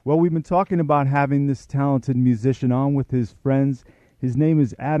Well, we've been talking about having this talented musician on with his friends. His name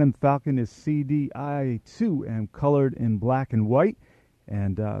is Adam Falcon. His CD, I too am colored in black and white.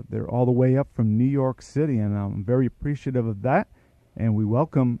 And they're all the way up from New York City. And I'm very appreciative of that. And we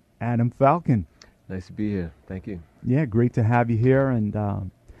welcome Adam Falcon. Nice to be here. Thank you. Yeah, great to have you here. And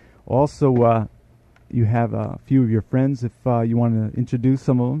also, you have a few of your friends. If you want to introduce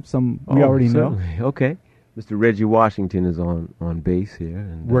some of them, some we already certainly. know. Okay. Mr. Reggie Washington is on bass here,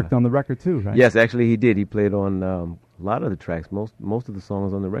 and worked on the record too, right? Yes, actually he did. He played on a lot of the tracks. Most of the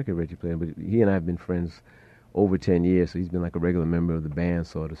songs on the record Reggie played, but he and I have been friends over 10 years, so he's been like a regular member of the band,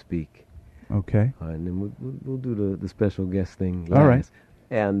 so to speak. Okay. And then we'll do the special guest thing last. All right.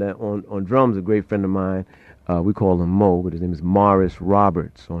 And on drums, a great friend of mine, we call him Mo, but his name is Morris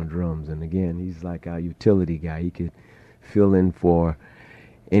Roberts on drums. And again, he's like our utility guy. He could fill in for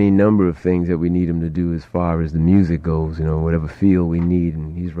any number of things that we need him to do as far as the music goes, whatever field we need,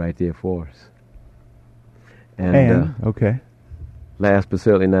 and he's right there for us. And okay. Last but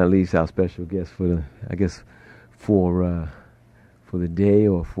certainly not least, our special guest for the day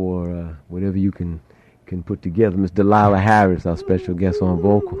or for whatever you can put together, Miss Delilah Harris, our special guest on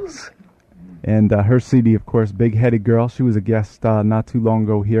vocals. And her CD, of course, Big Headed Girl. She was a guest not too long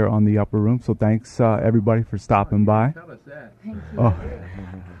ago here on the Upper Room. So thanks, everybody, for stopping by. Tell us that. Oh,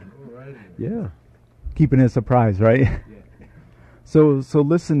 yeah. Keeping it a surprise, right? Yeah. So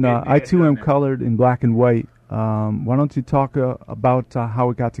listen, I too am colored in black and white. Why don't you talk about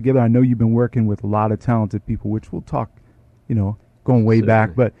how it got together? I know you've been working with a lot of talented people, which we'll talk, going way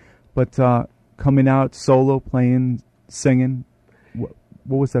back. But coming out solo, playing, singing,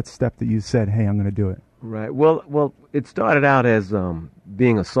 what was that step that you said, hey, I'm going to do it? Right. Well, it started out as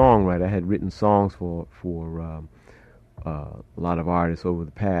being a songwriter. I had written songs for a lot of artists over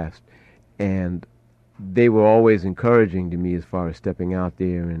the past, and they were always encouraging to me as far as stepping out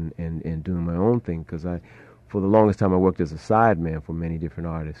there and doing my own thing, because for the longest time I worked as a sideman for many different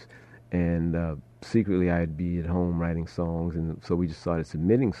artists, and secretly I'd be at home writing songs, and so we just started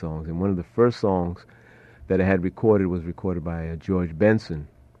submitting songs. And one of the first songs that I had recorded was recorded by George Benson,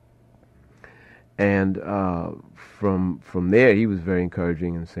 and from there he was very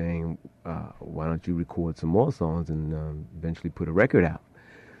encouraging and saying, why don't you record some more songs and eventually put a record out.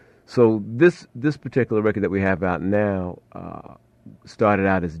 So this particular record that we have out now started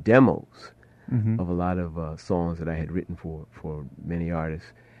out as demos of a lot of songs that I had written for many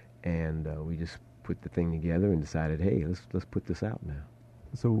artists, and we just put the thing together and decided, hey, let's put this out now.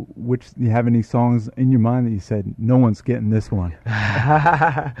 So do you have any songs in your mind that you said, no one's getting this one?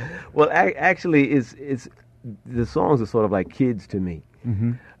 Well, actually, it's the songs are sort of like kids to me.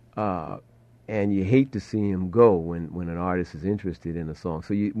 Mm-hmm. And you hate to see them go when an artist is interested in a song.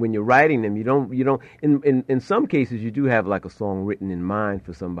 So when you're writing them, you don't. In some cases, you do have like a song written in mind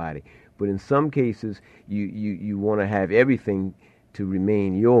for somebody, but in some cases, you want to have everything to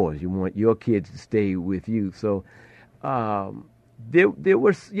remain yours. You want your kids to stay with you. So there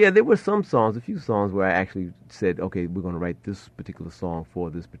were some songs, a few songs where I actually said, okay, we're going to write this particular song for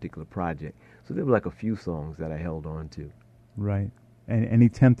this particular project. So there were like a few songs that I held on to. Right. And any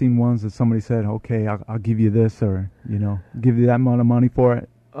tempting ones that somebody said, okay, I'll give you this, or, give you that amount of money for it?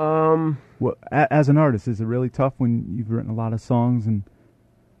 Well, as an artist, is it really tough when you've written a lot of songs and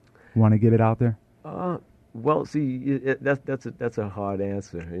want to get it out there? Well, see, that's a hard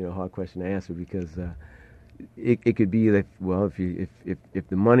answer, hard question to answer, because it could be that, well, if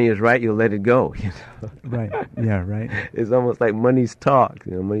the money is right, you'll let it go. Right. Yeah. Right. It's almost like money's talk.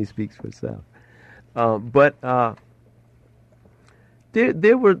 Money speaks for itself. But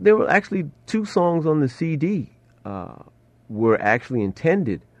there were actually two songs on the CD were actually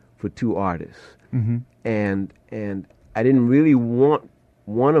intended for two artists, and I didn't really want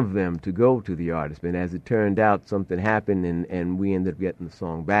one of them to go to the artist, but as it turned out, something happened, and we ended up getting the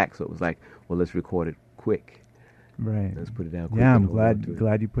song back. So it was like, well, let's record it quick. Right. Let's put it down quick. Yeah, I'm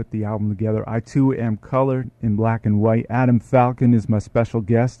glad you put the album together. I too am colored in black and white. Adam Falcon is my special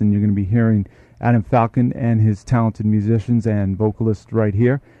guest, and you're going to be hearing Adam Falcon and his talented musicians and vocalists right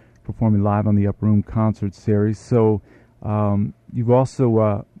here performing live on the Upper Room Concert Series. So you've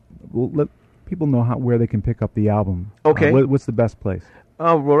also let people know where they can pick up the album. Okay. What's the best place?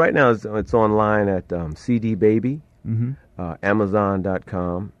 Well, right now it's online at CD Baby,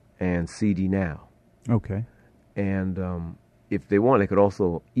 Amazon.com, and CD Now. Okay. And if they want, they could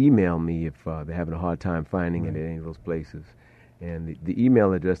also email me if they're having a hard time finding it at any of those places. And the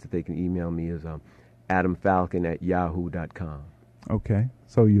email address that they can email me is adamfalcon@yahoo.com. Okay.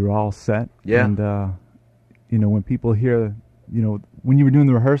 So you're all set. Yeah. And, when people hear when you were doing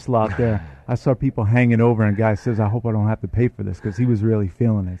the rehearsal out there, I saw people hanging over, and a guy says, "I hope I don't have to pay for this," because he was really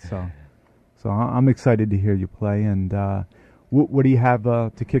feeling it. So I'm excited to hear you play. And what do you have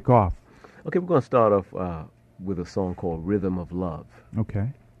to kick off? Okay, we're going to start off with a song called "Rhythm of Love."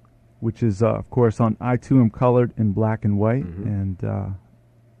 Okay, which is of course on I Too Am Colored in black and white, and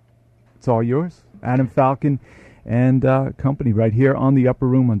it's all yours, Adam Falcon and company, right here on the Upper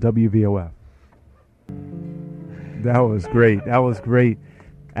Room on WVOF. That was great.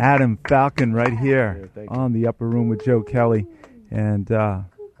 Adam Falcon right here on the Upper Room with Joe Kelly, and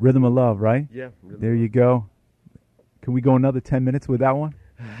Rhythm of Love, right? Yeah. There you go. Can we go another 10 minutes with that one?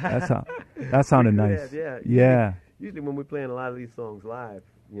 That sounded nice. Yeah. Usually when we're playing a lot of these songs live,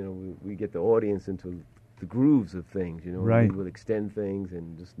 we get the audience into the grooves of things, Right. We'll extend things,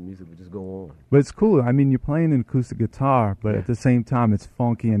 and just the music will just go on. But it's cool. I mean, you're playing an acoustic guitar, but at the same time, it's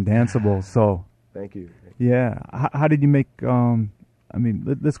funky and danceable. So. Thank you. Yeah. How did you make?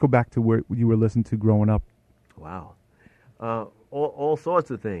 Let's go back to where you were listening to growing up. Wow. All sorts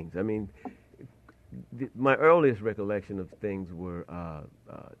of things. I mean, my earliest recollection of things were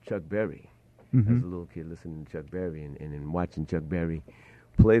Chuck Berry. As a little kid, listening to Chuck Berry and watching Chuck Berry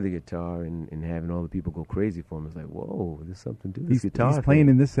play the guitar and having all the people go crazy for him. It's like, whoa, there's something to this guitar. He's playing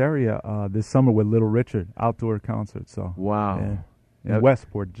in this area this summer with Little Richard, outdoor concert. So wow. Yeah. In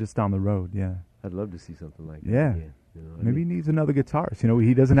Westport, just down the road. Yeah. I'd love to see something like that. Yeah. Maybe he needs another guitarist.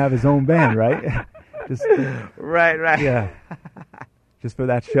 He doesn't have his own band, right? Just right. Yeah. Just for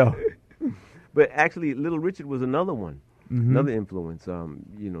that show. But actually, Little Richard was another one, another influence.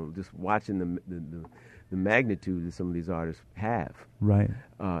 Just watching the magnitude that some of these artists have. Right.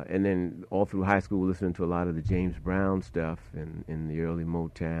 And then all through high school, listening to a lot of the James Brown stuff and in the early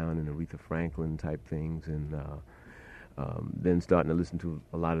Motown and Aretha Franklin type things, and then starting to listen to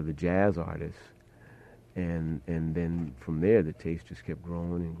a lot of the jazz artists. And then from there, the taste just kept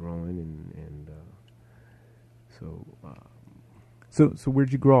growing and growing, and So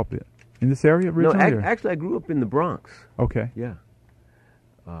where'd you grow up in this area originally? No, actually, I grew up in the Bronx. Okay. Yeah.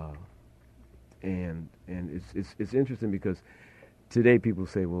 And it's interesting because today people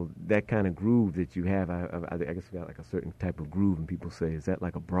say, well, that kind of groove that you have, I guess you got like a certain type of groove, and people say, is that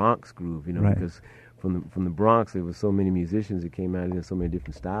like a Bronx groove? Right. Because from the Bronx, there was so many musicians that came out, and so many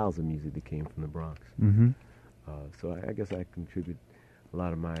different styles of music that came from the Bronx. So I guess I contribute a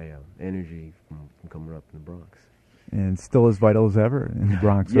lot of my energy from coming up in the Bronx. And still as vital as ever in the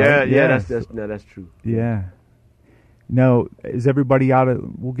Bronx. Yeah, right? yeah, that's true. Yeah. Now, is everybody out?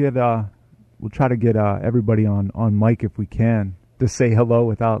 We'll try to get everybody on mic if we can to say hello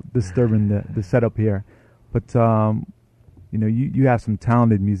without disturbing the setup here. But you have some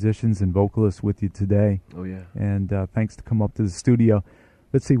talented musicians and vocalists with you today. Oh yeah. And thanks to come up to the studio.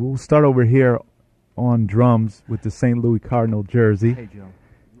 Let's see. We'll start over here on drums with the St. Louis Cardinal jersey. Hey,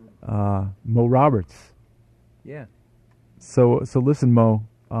 Joe. Mo Roberts. Yeah. So listen, Mo.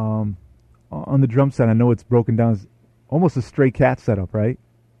 On the drum set, I know it's broken down as almost a Stray Cat setup, right?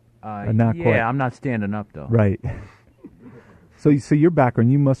 Not yeah, quite. I'm not standing up though. Right. So your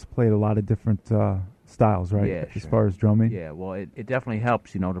background, you must have played a lot of different styles, right? Yeah, as sure. far as drumming. Yeah, well, it definitely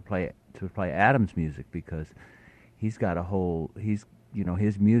helps, to play Adam's music, because he's got a whole his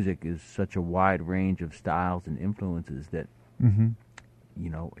music is such a wide range of styles and influences that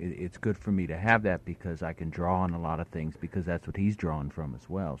it's good for me to have that, because I can draw on a lot of things, because that's what he's drawing from as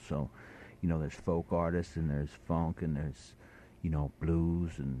well. So, there's folk artists and there's funk and there's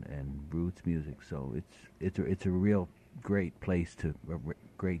blues and roots music. So it's a real great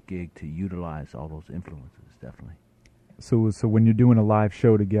great gig to utilize all those influences, definitely. So when you're doing a live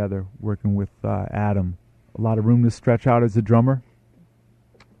show together, working with Adam, a lot of room to stretch out as a drummer?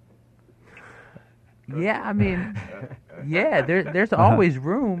 Yeah, I mean, yeah, there's always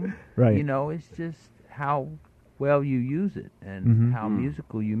room. Right. It's just how well you use it and how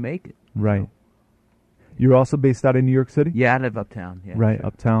musical you make it. Right. You're also based out in New York City? Yeah, I live uptown. Yeah, right, sure.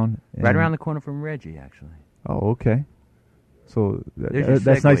 uptown. Right around the corner from Reggie, actually. Oh, okay. So There's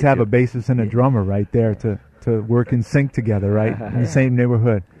that's segue nice to have too. a bassist and a drummer right there to work in sync together, right? In the same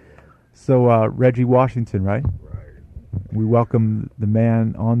neighborhood. So Reggie Washington, right? We welcome the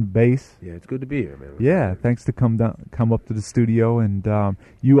man on bass. Yeah, it's good to be here, man. Yeah, thanks to come up to the studio. And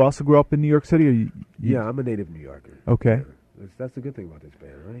you also grew up in New York City? Or Yeah, I'm a native New Yorker. Okay. Yeah. That's the good thing about this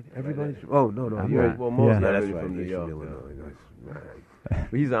band, right? Everybody's... Oh, no. Well, most Yeah. are That's really right. from New He's York. from Illinois. Nice. Right.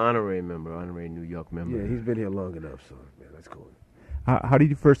 But he's an honorary New York member. Yeah, he's been here long enough, so, man, that's cool. How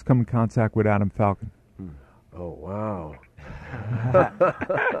did you first come in contact with Adam Falcon? Oh, wow.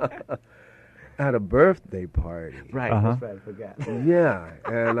 At a birthday party. Right, Uh-huh. that's right, I forgot. Yeah,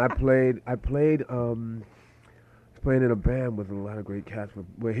 and I played playing in a band with a lot of great cats.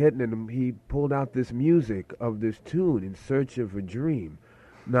 We're hitting, and he pulled out this music of this tune, In Search of a Dream.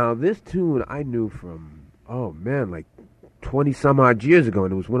 Now, this tune I knew from, like 20 some odd years ago,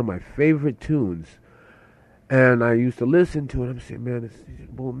 and it was one of my favorite tunes. And I used to listen to it. I'm saying, man,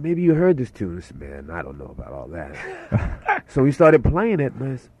 well, maybe you heard this tune. I said, man, I don't know about all that. So we started playing it,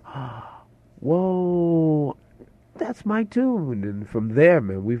 and I said, whoa, that's my tune. And from there,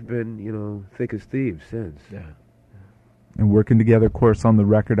 man, we've been, thick as thieves since. Yeah. And working together, of course, on the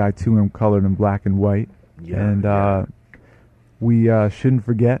record, I Too Am Colored in Black and White. Yeah. And we shouldn't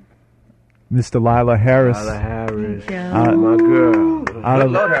forget Miss Delilah Harris. Delilah Harris, Thank you. my girl.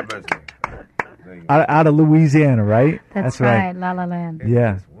 Lord have mercy. Out of Louisiana, right? That's right, La La Land.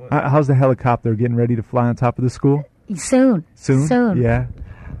 Yeah. How's the helicopter getting ready to fly on top of the school? Soon. Soon? Yeah.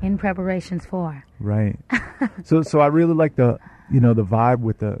 In preparations for. Right. So I really like the vibe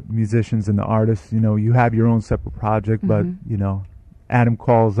with the musicians and the artists. You have your own separate project, but Adam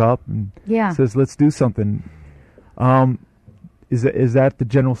calls up and says, "Let's do something." Is that the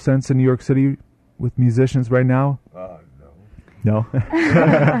general sense in New York City with musicians right now? No. No.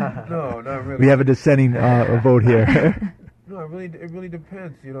 No, not really. We have a dissenting vote here. No, it really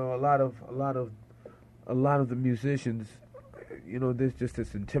depends. A lot of the musicians, there's just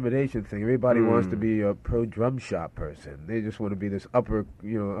this intimidation thing. Everybody wants to be a pro drum shop person. They just want to be this upper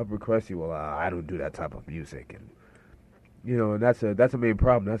crusty. Well, I don't do that type of music, and that's a main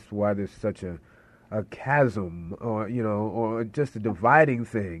problem. That's why there's such a chasm, or just a dividing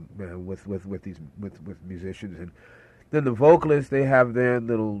thing, man, with musicians. And then the vocalists, they have their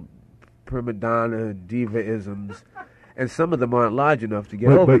little prima donna diva-isms, and some of them aren't large enough to get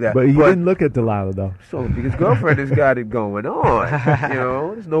over that. But you didn't look at Delilah, though. So, because girlfriend has got it going on,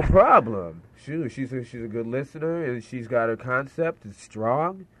 there's no problem. She's a good listener, and she's got her concept, it's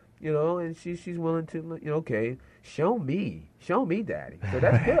strong, and she's willing to, okay, show me, daddy. So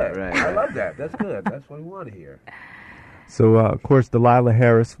that's good. Right. I love that. That's good. That's what we want to hear. So, of course, Delilah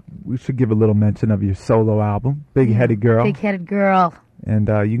Harris, we should give a little mention of your solo album, Big Headed Girl. Big Headed Girl. And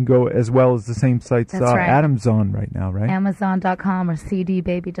you can go as well as the same sites That's right. Adam's on right now, right? Amazon.com or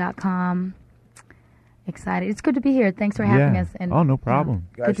cdbaby.com. Excited. It's good to be here. Thanks for having us. And, no problem.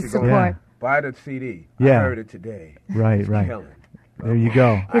 Good to should support. Buy the CD. Yeah. I heard it today. Right. Killing. There you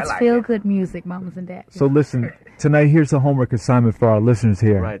go. It's like feel-good music, mamas and dads. So listen, tonight here's a homework assignment for our listeners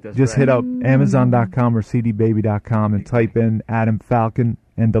here. Right, that's Just right. hit up Amazon.com or cdbaby.com and type in Adam Falcon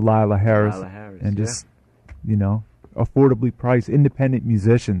and Delilah Harris. And just, affordably priced independent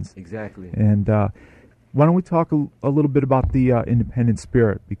musicians. Exactly. And why don't we talk a little bit about the independent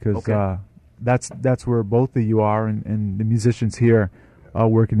spirit, because that's where both of you are, and the musicians here are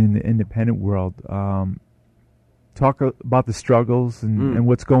working in the independent world. Talk about the struggles and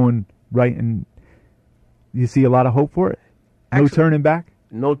what's going right, and you see a lot of hope for it? No turning back?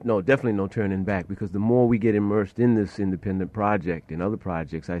 No, definitely no turning back, because the more we get immersed in this independent project and other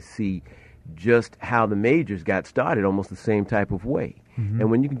projects, I see just how the majors got started almost the same type of way. And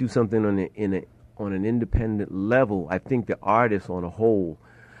when you can do something on an independent level, I think the artist on a whole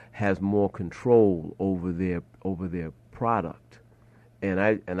has more control over their product. And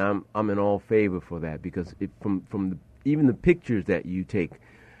I'm in all favor for that, because even the pictures that you take,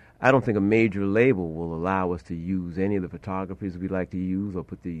 I don't think a major label will allow us to use any of the photographies we like to use, or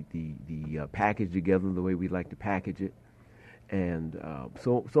put the package together the way we like to package it. And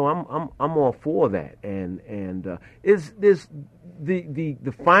so I'm all for that. And is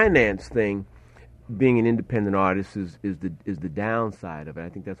the finance thing, being an independent artist, is the downside of it. I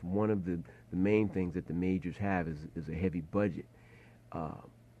think that's one of the main things that the majors have is a heavy budget.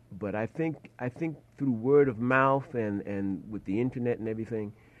 But I think through word of mouth and with the internet and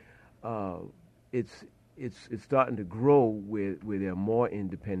everything, it's starting to grow where there are more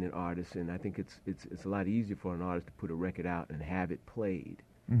independent artists, and I think it's a lot easier for an artist to put a record out and have it played.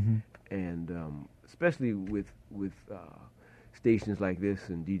 And especially with stations like this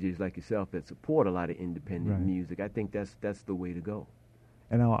and DJs like yourself that support a lot of independent music, I think that's the way to go.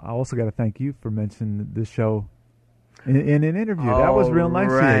 And I also got to thank you for mentioning this show in an interview. That was real nice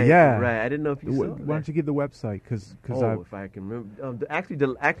of you. Yeah. Right. I didn't know if you saw that. Why don't you give the website? If I can remember. Actually,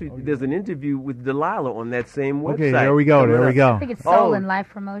 there's an interview with Delilah on that same website. Okay, there we go. I think it's Soul and Life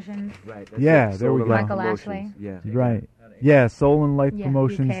Promotions. Right. Yeah, there we go. Michael Ashley. Yeah. Right. Yeah,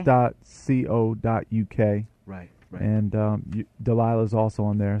 soulandlifepromotions.co.uk. Right. And Delilah's also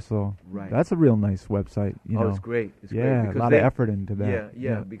on there, so that's a real nice website. It's great. It's great a lot of effort into that.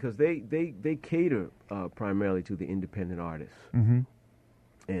 Yeah, because they cater primarily to the independent artists. And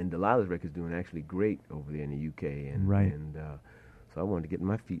Delilah's record's doing actually great over there in the UK, and So I wanted to get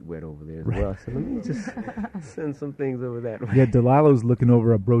my feet wet over there as well. So let me just send some things over that way. Yeah, Delilah's looking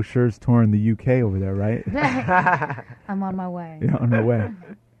over a brochure's tour in the UK over there, right? I'm on my way. Yeah, on my way.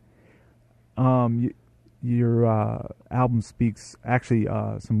 Your album speaks, actually,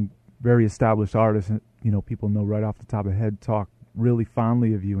 some very established artists, people know right off the top of their head, talk really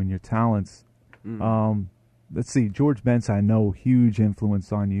fondly of you and your talents. Let's see, George Benson, I know, huge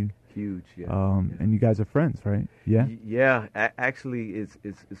influence on you. Huge, yeah. And you guys are friends, right? Yeah. Yeah. Actually,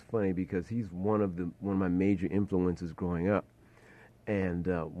 it's funny because he's one of my major influences growing up. And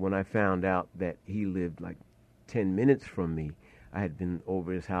when I found out that he lived like 10 minutes from me, I had been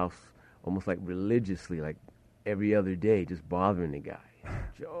over his house almost like religiously, like every other day, just bothering the guy.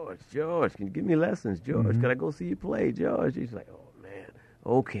 George, can you give me lessons? George, can I go see you play? George, he's like, oh man,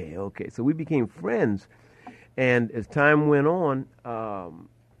 okay. So we became friends, and as time went on,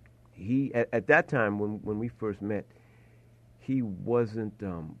 he at that time when we first met, he wasn't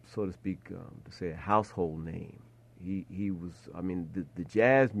so to speak to say a household name. He was, I mean, the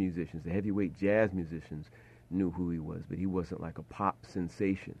jazz musicians, the heavyweight jazz musicians knew who he was, but he wasn't like a pop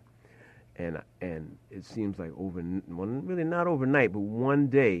sensation. And it seems like really not overnight, but one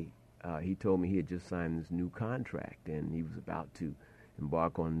day he told me he had just signed this new contract and he was about to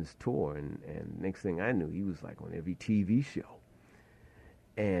embark on this tour. And next thing I knew, he was like on every TV show.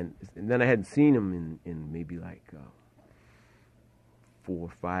 And then I hadn't seen him in maybe like 4 or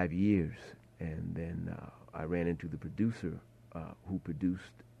 5 years. And then I ran into the producer who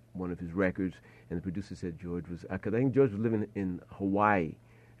produced one of his records. And the producer said George was, because I think George was living in Hawaii.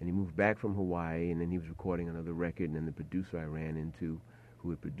 And he moved back from Hawaii, and then he was recording another record, and then the producer I ran into,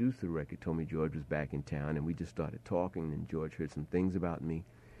 who had produced the record, told me George was back in town, and we just started talking, and George heard some things about me,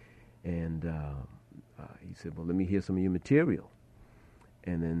 and he said, well, let me hear some of your material.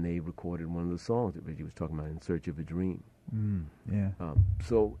 And then they recorded one of the songs that Reggie was talking about, In Search of a Dream. Yeah.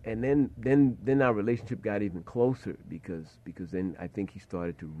 So, and then our relationship got even closer, because then I think he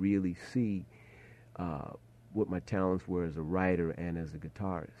started to really see what my talents were as a writer and as a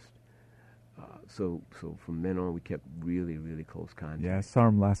guitarist. So from then on, we kept really, really close contact. Yeah, I saw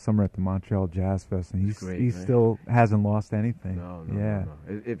him last summer at the Montreal Jazz Fest, and he right? Still hasn't lost anything. No.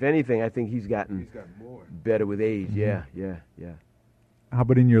 If anything, I think he's gotten more better with age. Mm-hmm. Yeah. How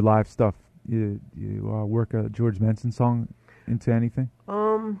about in your live stuff? You work a George Benson song into anything?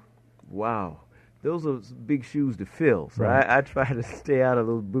 Wow. Those are big shoes to fill, so right. I try to stay out of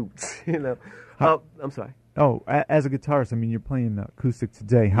those boots, I'm sorry. Oh, as a guitarist, I mean, you're playing acoustic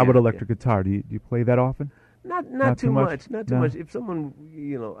today. How about electric guitar? Do you play that often? Not too much. Not too much. If someone,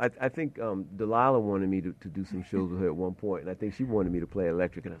 I think Delilah wanted me to do some shows with her at one point, and I think she wanted me to play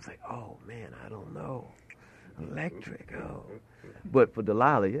electric, and I was like, oh, man, I don't know. Electric, oh. But for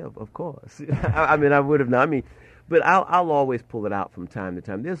Delilah, yeah, of course. I mean, I would have not. I mean, but I'll always pull it out from time to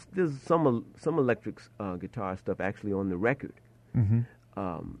time. There's some electric guitar stuff actually on the record. Mm-hmm.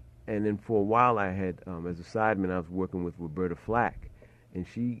 And then for a while I had, as a sideman, I was working with Roberta Flack. And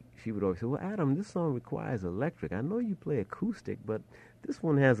she would always say, well, Adam, this song requires electric. I know you play acoustic, but this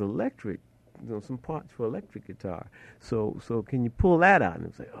one has electric, some parts for electric guitar. So can you pull that out? And I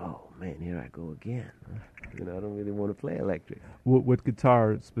was like, oh, man, here I go again. I don't really want to play electric. What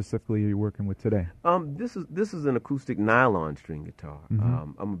guitar specifically are you working with today? This is an acoustic nylon string guitar.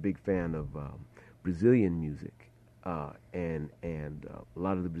 Mm-hmm. I'm a big fan of Brazilian music. And a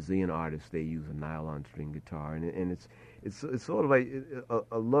lot of the Brazilian artists, they use a nylon string guitar, and it's sort of like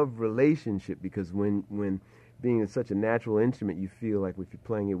a love relationship, because when being it's such a natural instrument, you feel like if you're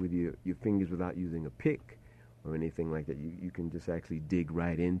playing it with your fingers without using a pick or anything like that, you can just actually dig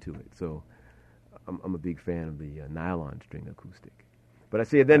right into it. So I'm a big fan of the nylon string acoustic. But I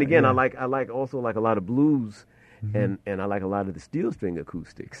say then again, I like also like a lot of blues, mm-hmm. and I like a lot of the steel string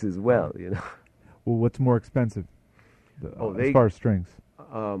acoustics as well. Well, what's more expensive? As far as strings,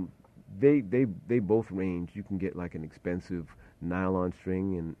 they both range. You can get like an expensive nylon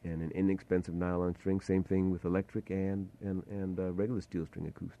string and an inexpensive nylon string. Same thing with electric and regular steel string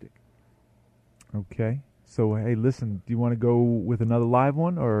acoustic. Okay. So hey, listen. Do you want to go with another live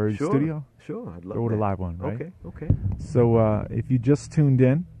one or studio? Sure, I'd love go with a live one, right? Okay. So if you just tuned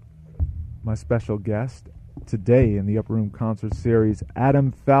in, my special guest today in the Upper Room Concert Series,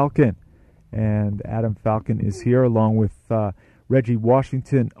 Adam Falcon. And Adam Falcon is here along with Reggie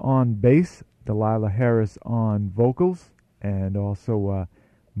Washington on bass, Delilah Harris on vocals, and also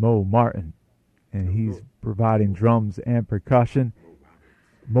Mo Martin. And he's providing drums and percussion.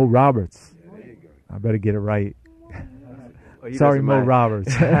 Mo Roberts. I better get it right. Sorry, Mo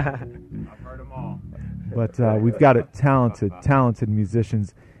Roberts. I've heard them all. But we've got talented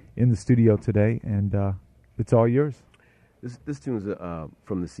musicians in the studio today, and it's all yours. This tune is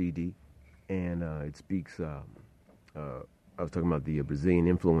from the CD, and it speaks. I was talking about the Brazilian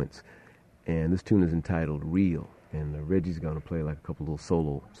influence, and this tune is entitled "Real." And Reggie's going to play like a couple little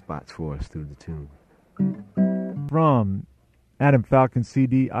solo spots for us through the tune. From Adam Falcon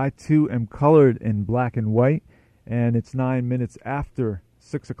CD, I Too Am Colored in Black and White, and it's 9 minutes after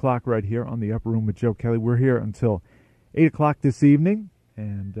 6 o'clock right here on the Upper Room with Joe Kelly. We're here until 8 o'clock this evening,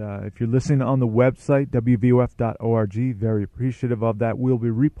 and if you're listening on the website, wvof.org, very appreciative of that. We'll be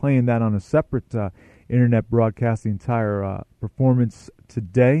replaying that on a separate internet broadcast, the entire performance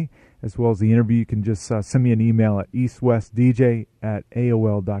today, as well as the interview. You can just send me an email at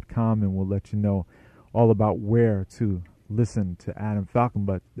eastwestdj@aol.com, and we'll let you know all about where to listen to Adam Falcon.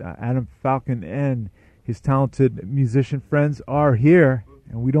 But Adam Falcon and his talented musician friends are here,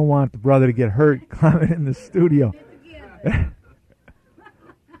 and we don't want the brother to get hurt climbing in the studio.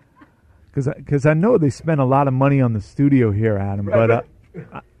 Because I know they spent a lot of money on the studio here, Adam, but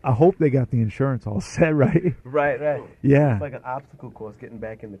I hope they got the insurance all set, right? Right. Yeah. It's like an obstacle course getting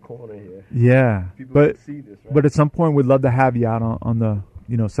back in the corner here. Yeah. People can see this, right? But at some point, we'd love to have you out on the,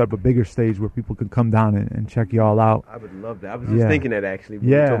 set up a bigger stage where people can come down and check you all out. I would love that. I was just thinking that, actually, when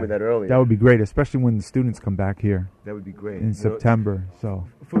you told me that earlier. That would be great, especially when the students come back here. That would be great. In September, so.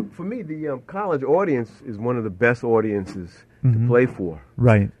 For me, the college audience is one of the best audiences to play for.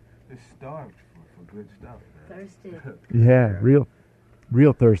 Right. They're starved for good stuff. Thirsty. Yeah, real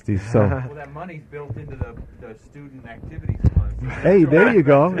thirsty. So. Well, that money's built into the student activities fund. Hey, there you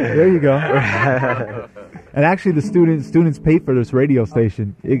go. And actually, the students pay for this radio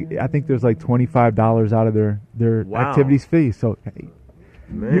station. I think there's like $25 out of their activities fee. So, hey,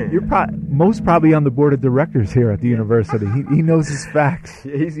 you're most probably on the board of directors here at the university. He knows his facts.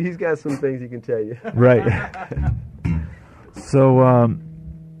 Yeah, he's got some things he can tell you. Right. So,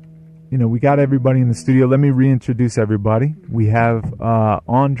 we got everybody in the studio. Let me reintroduce everybody. We have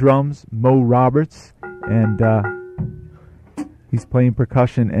on drums Mo Roberts, and he's playing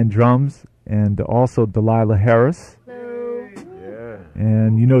percussion and drums, and also Delilah Harris. Hello. Yeah.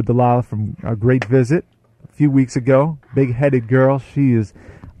 And you know Delilah from a great visit a few weeks ago. Big-headed girl. She is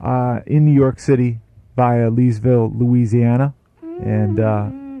in New York City via Leesville, Louisiana,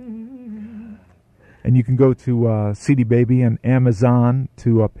 and you can go to CD Baby and Amazon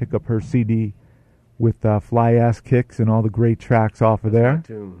to pick up her CD with Fly Ass Kicks and all the great tracks off of there.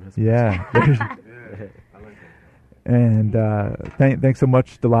 Yeah. And thanks so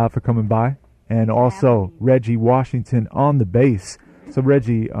much, Delilah, for coming by. And also Reggie Washington on the bass. So,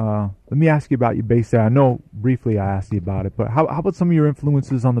 Reggie, let me ask you about your bass there. I know briefly I asked you about it, but how about some of your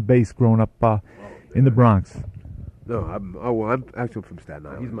influences on the bass growing up in the Bronx? No, I'm actually from Staten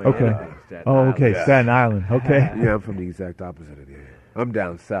Island. He's my Okay. enemy. Okay, Staten Island. Okay. Yeah, I'm from the exact opposite of there. I'm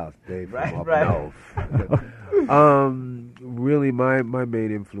down south. Dave from up Right. north. Really, my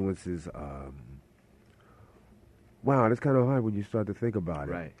main influences. Wow, that's kind of hard when you start to think about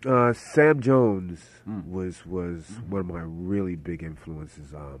it. Right. Sam Jones was one of my really big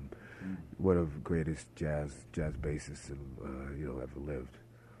influences. One of the greatest jazz bassists ever lived.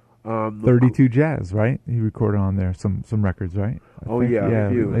 32 Jazz, right? He recorded on there some records, right? I think. Yeah, a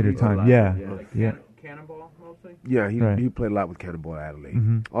few. Later time. Yeah. Cannonball, mostly? Yeah, he Right. he played a lot with Cannonball Adderley.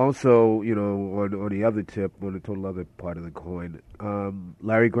 Mhm. Also, on the other tip, on the total other part of the coin,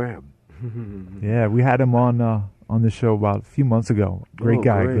 Larry Graham. Yeah, we had him on the show about a few months ago. Great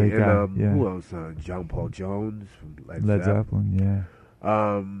guy. And, Yeah. Who else? John Paul Jones from Led Zeppelin, yeah.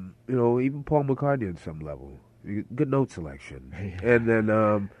 Even Paul McCartney on some level. Good note selection. And then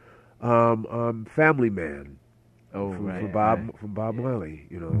Family Man. From Bob Marley.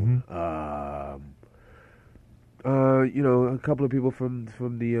 A couple of people from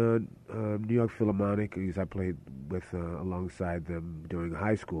the New York Philharmonic, because I played with alongside them during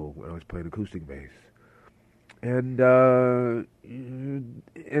high school when I was playing acoustic bass. And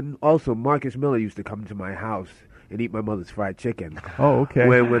also Marcus Miller used to come to my house and eat my mother's fried chicken. Oh, okay.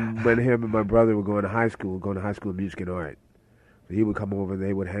 When him and my brother were going to high school of music and art. So he would come over,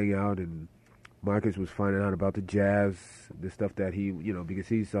 they would hang out, and Marcus was finding out about the jazz, the stuff that he, because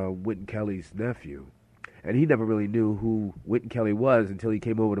he's Wynton Kelly's nephew. And he never really knew who Wynton Kelly was until he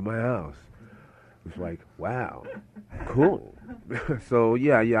came over to my house. It was like, wow, cool. So,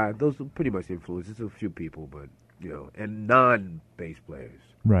 yeah, those are pretty much influences. A few people, but, and non-bass players.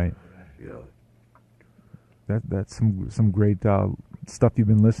 Right. That's some great stuff you've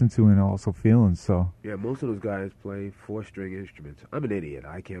been listening to and also feeling. So Yeah, most of those guys play 4-string instruments. I'm an idiot.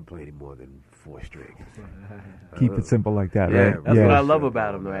 I can't play any more than 4 strings. keep it simple like that, Yeah, right? That's what I love Sure.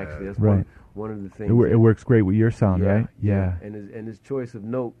 about him, though. Actually, that's Right. one of the things. It works great with your sound, right? Yeah. And his choice of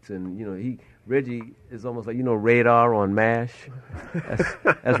notes, and Reggie is almost like Radar on MASH.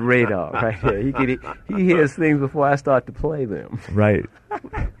 That's Radar right there. He hears things before I start to play them. Right.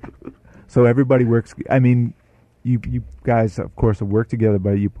 So everybody works. I mean, you guys, of course, have worked together,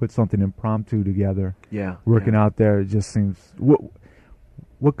 but you put something impromptu together. Yeah. Working out there, it just seems.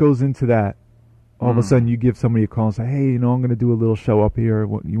 What goes into that? All of a sudden, you give somebody a call and say, "Hey, I'm going to do a little show up here.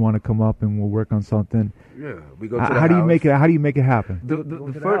 You want to come up and we'll work on something?" Yeah, we go to the How do you house. make it? How do you make it happen? Go to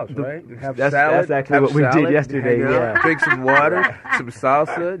the house, right? Have that's salad. actually have what we did salad, yesterday, hang out, yeah. drink some water, some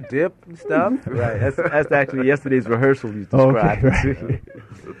salsa, dip and stuff. Right. That's actually yesterday's rehearsal you described. Okay,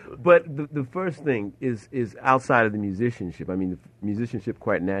 But the first thing is outside of the musicianship. I mean, the musicianship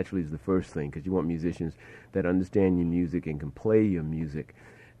quite naturally is the first thing, because you want musicians that understand your music and can play your music.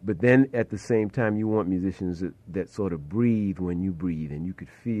 But then at the same time, you want musicians that sort of breathe when you breathe, and you could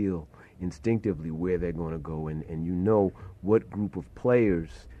feel instinctively where they're going to go, and what group of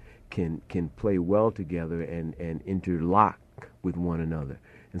players can play well together and interlock with one another.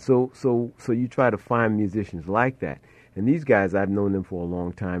 And so you try to find musicians like that. And these guys, I've known them for a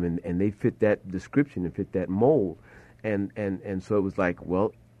long time, and they fit that description and fit that mold. And so it was like,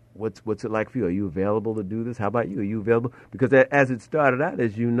 well, what's it like for you? Are you available to do this? How about you? Are you available? Because as it started out,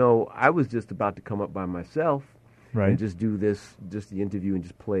 as you know, I was just about to come up by myself and just do the interview and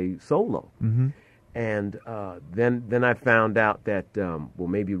just play solo. Mm-hmm. And then I found out that,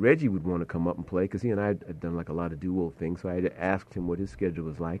 maybe Reggie would want to come up and play, because he and I had done like a lot of duo things, so I had asked him what his schedule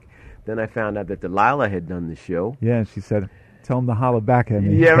was like. Then I found out that Delilah had done the show. Yeah, and she said, "Tell him to holler back at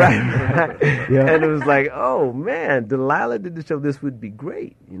me." Yeah, right. Yeah. And it was like, oh, man, Delilah did the show. This would be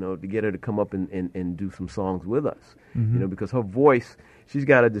great, to get her to come up and do some songs with us, Mm-hmm. because her voice, she's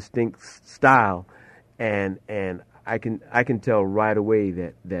got a distinct style, and I can tell right away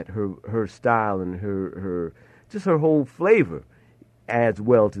that her style and her whole flavor adds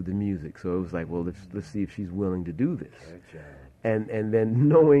well to the music. So it was like, well, let's see if she's willing to do this. And then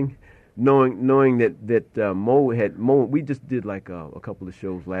knowing that Mo, we just did like a couple of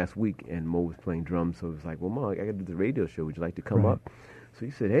shows last week, and Mo was playing drums, so it was like, well, Mo, I got to do the radio show. Would you like to come up? So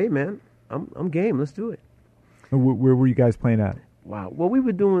he said, hey, man, I'm game. Let's do it. Where were you guys playing at? Wow. Well, we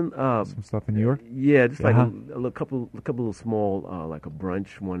were doing Some stuff in New York. Yeah, just like Uh-huh. a couple of small, like a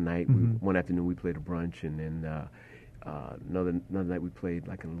brunch one night. Mm-hmm. One afternoon we played a brunch, and then another night we played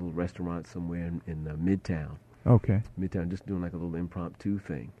like in a little restaurant somewhere in Midtown. Okay. Midtown, just doing like a little impromptu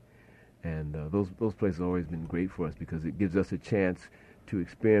thing. And those places have always been great for us, because it gives us a chance to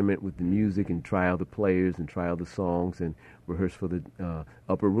experiment with the music and try out the players and try out the songs and rehearse for the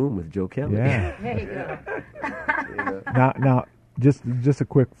upper room with Joe Kelly. Yeah. There you go. Now, just a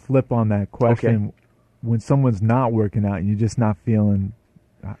quick flip on that question. Okay. When someone's not working out and you're just not feeling,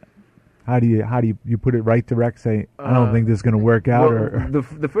 how do you put it right direct? Say, I don't think this is going to work out. Well, Or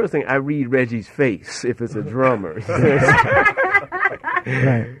the first thing, I read Reggie's face if it's a drummer.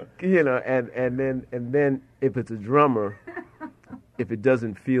 right. And then if it's a drummer, if it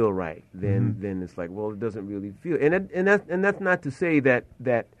doesn't feel right, then it's like, well, it doesn't really feel. And that's not to say that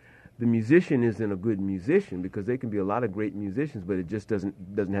the musician isn't a good musician, because they can be a lot of great musicians, but it just doesn't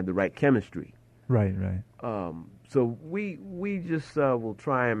have the right chemistry. Right. So we just will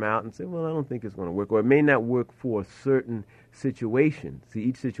try them out and say, well, I don't think it's going to work, or it may not work for a certain situation. See,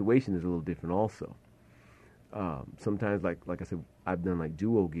 each situation is a little different also. Sometimes, like I said, I've done like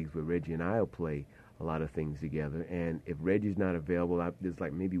duo gigs where Reggie and I will play a lot of things together, and if Reggie's not available, there's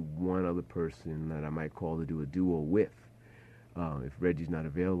like maybe one other person that I might call to do a duo with, if Reggie's not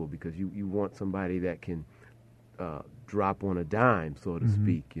available, because you want somebody that can drop on a dime, so to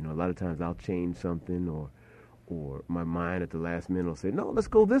speak. A lot of times I'll change something, or my mind at the last minute will say, no, let's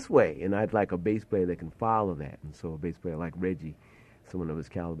go this way, and I'd like a bass player that can follow that. And so a bass player like Reggie, someone of his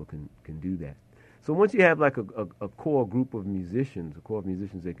caliber, can do that. So once you have like a core group of musicians,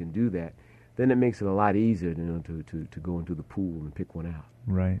 that can do that, then it makes it a lot easier, to go into the pool and pick one out.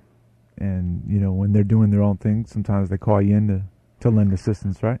 Right. And when they're doing their own thing, sometimes they call you in to lend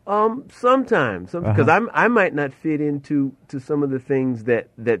assistance, right? Sometimes, because I might not fit into some of the things that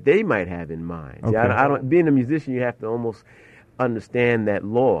they might have in mind. Okay. See, I don't. Being a musician, you have to almost understand that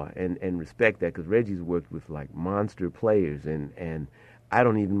law and respect that, because Reggie's worked with like monster players, and I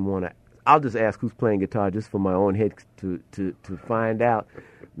don't even want to. I'll just ask who's playing guitar just for my own head to find out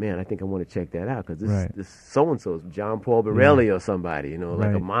man, I think I want to check that out because Right. this so-and-so's John Paul Borelli or somebody, you know, like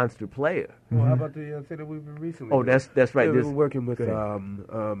a Right. monster player. Well, how about the thing that we've been recently? Oh, that's right. Yeah, we've This, been working with go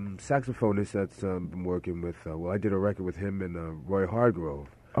saxophonist that's been working with. Well, I did a record with him and Roy Hargrove.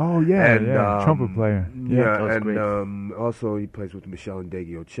 Oh yeah, And, yeah, trumpet player. Yeah, that was and great. also he plays with Michelle and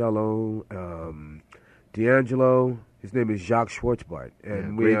Dagio cello. D'Angelo, his name is Jacques Schwartzbart,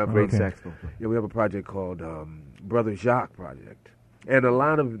 and we great, have great Okay. saxophone player. we have a project called Brother Jacques Project, and a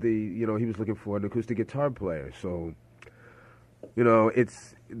lot of the he was looking for an acoustic guitar player, so.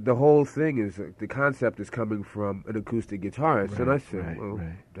 It's the whole thing is the concept is coming from an acoustic guitarist, and I said, right, "Well,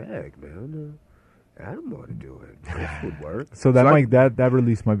 right. dag, man, I don't want to do it. This would work." So that I- might that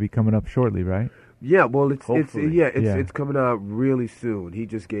release might be coming up shortly, right? Yeah, well, it's Hopefully. Yeah. it's coming out really soon. He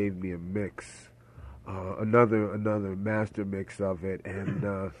just gave me a mix, another master mix of it, and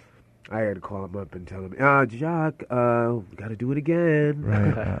I had to call him up and tell him, Jacques, we got to do it again.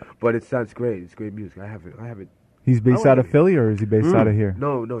 Right. But it sounds great. It's great music. I have it. He's based Oh, out of yeah. Philly, or is he based out of here?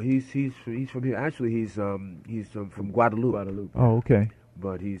 No, he's from here. Actually, he's from Guadeloupe. Guadalupe. Oh, okay.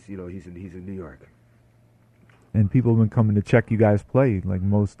 But he's in New York. And people have been coming to check you guys play, like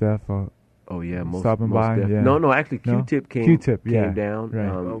Mos Def. Oh yeah, most Stopping most by, def- yeah. No, actually, No? Q-Tip came Q-Tip, yeah, down, right.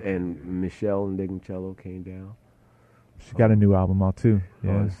 Okay. and Michelle and Ligoncello came down. She got a new album out too. Oh,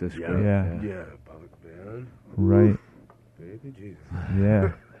 Yeah. it's just Yeah. great. Yeah, public man. Right. Baby Jesus.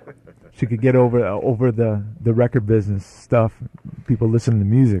 Yeah. She could get over the record business stuff. People listen to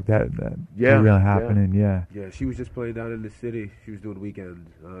music. That Yeah, really yeah. happening. Yeah. Yeah, she was just playing down in the city. She was doing weekends.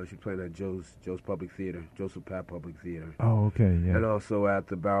 She was playing at Joe's Public Theater, Joseph Papp Public Theater, Oh, okay. Yeah. and also at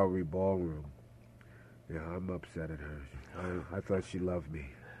the Bowery Ballroom. Yeah, I'm upset at her. I thought she loved me.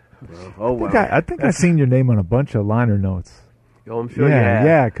 Well, oh well. I think I seen your name on a bunch of liner notes. Oh, I'm sure yeah, you have.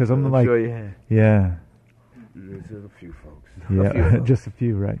 yeah. Because I'm like, sure you have. yeah, There's a few folks. yeah, just a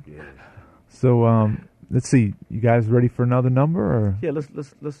few, right? Yeah. So let's see. You guys ready for another number? Or Yeah, let's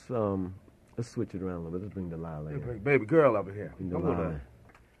switch it around a little bit. Let's bring Delilah Hey, in. baby girl over here. Bring Come Delilah.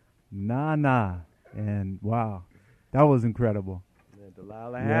 on. Nah, and wow, that was incredible. Yeah,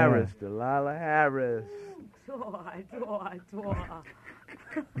 Delilah Yeah. Harris. Delilah Harris.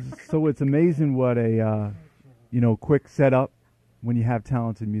 So it's amazing what a quick setup when you have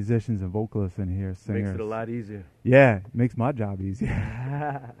talented musicians and vocalists in here, singers. Makes it a lot easier. Yeah, it makes my job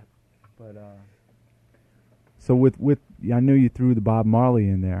easier. But so with I knew you threw the Bob Marley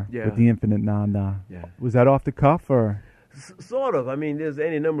in there Yeah. with the Infinite Nah. Yeah. Was that off the cuff or? Sort of. I mean, there's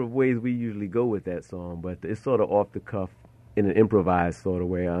any number of ways we usually go with that song, but it's sort of off the cuff in an improvised sort of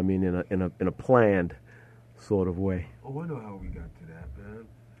way. I mean, in a planned sort of way. Oh, I know how we got to that, man.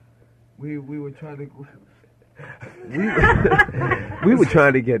 We were trying to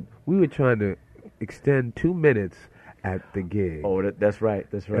we were trying to extend 2 minutes at the gig. Oh, that's right.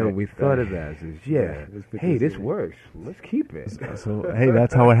 That's right. And we thought of that as, let's put hey, this this in. works. Let's keep it. So hey,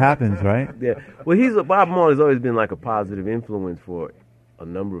 that's how it happens, right? Yeah. Well, Bob Marley's always been like a positive influence for a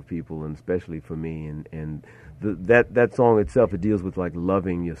number of people, and especially for me. And that song itself, it deals with like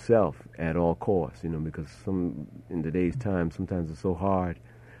loving yourself at all costs, because in today's time, sometimes it's so hard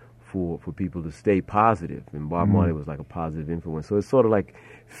for people to stay positive, and Bob Marley was like a positive influence. So it sort of like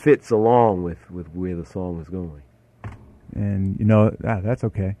fits along with where the song is going. And that's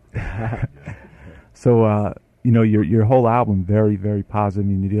okay. So your whole album very, very positive. I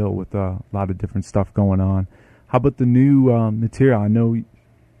mean, you deal with a lot of different stuff going on. How about the new material? I know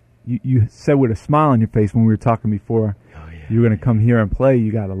you said with a smile on your face when we were talking before. Oh yeah. You were going to come here and play.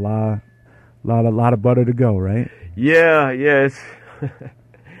 You got a lot of butter to go, right? Yeah. It's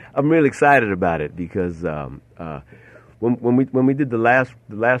I'm really excited about it because when we did the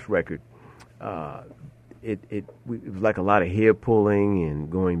last record, it was like a lot of hair pulling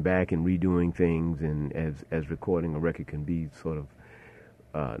and going back and redoing things, and as recording a record can be sort of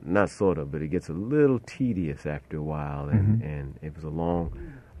not sort of, but it gets a little tedious after a while, and it was a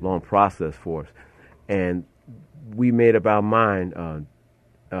long process for us, and we made up our mind.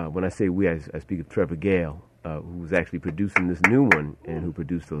 When I say we, I speak of Trevor Gale, who was actually producing this new one and who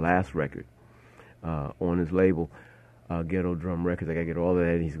produced the last record on his label, Ghetto Drum Records. I gotta get all of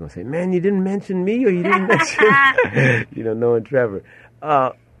that. And he's gonna say, "Man, you didn't mention me, or you didn't mention," knowing Trevor.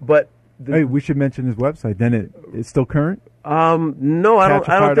 But Hey, we should mention his website. Then it's still current. no, I don't think.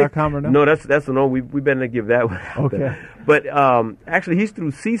 Catchafire.com or no? No, that's no. We better not give that one out. Okay. But actually, he's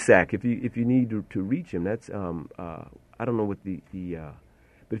through CSAC. If you need to reach him, that's I don't know what the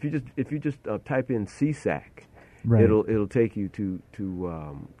but if you just type in CSAC, Right. it'll take you to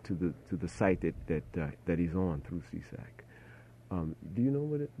the site that he's on through CSAC. Do you know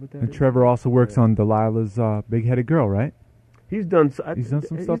what that And is? Trevor also works on Delilah's Big Headed Girl, right? He's done. He's done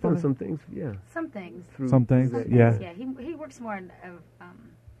some stuff on it? Some things. Yeah. Some things. Some things. Yeah. Yeah. He works more in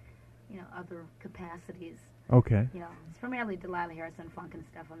other capacities. Okay. It's primarily Delilah Harrison Funk and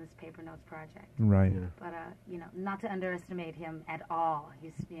stuff on this Paper Notes project. Right. Yeah. But not to underestimate him at all.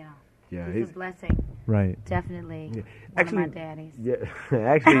 He's Yeah, he's a blessing. Right. Definitely. Yeah. One of my daddies. Yeah.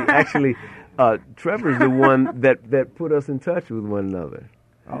 actually, Trevor's the one that put us in touch with one another.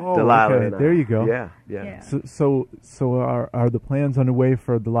 Oh, Delilah okay. and I. There you go. Yeah. So are the plans underway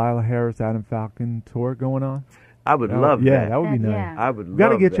for Delilah Harris, Adam Falcon tour going on? I would love that. Yeah, that would be nice. Yeah. I would love We got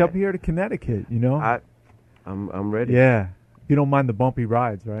to get that. you up here to Connecticut, I'm ready. Yeah. You don't mind the bumpy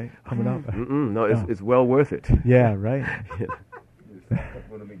rides, right? Coming up. No, it's well worth it. Yeah, right.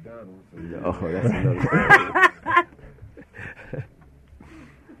 One of McDonald's. Oh, that's another thing.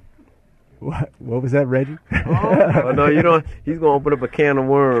 What was that, Reggie? Oh, no, you don't. He's going to open up a can of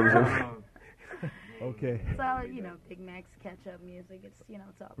worms. Okay. It's all, Big Mac's catch-up music. It's, it's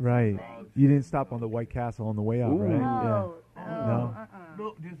all the Right. same thing. You didn't stop on the White Castle on the way out, Ooh. right? No. Yeah. No.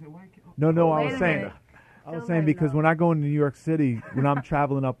 No, there's a white kid. No, I Wait was a saying. minute. I was Don't saying let because him when know. I go into New York City, when I'm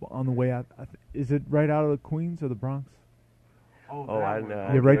traveling up on the way out, is it right out of the Queens or the Bronx? Oh, I know.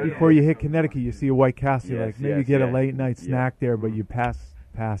 Yeah, right before you hit Connecticut, you see a White Castle. Yes, Like maybe yes, get a yeah. late night Yeah. snack there, but you pass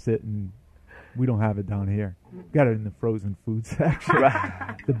it, and we don't have it down here. Got it in the frozen food section.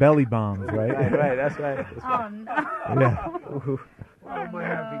 Right. The belly bombs, right? Right, that's right. Oh, no. Yeah, I might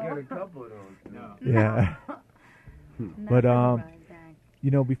have to get a couple of those. No. yeah. Not But, gonna run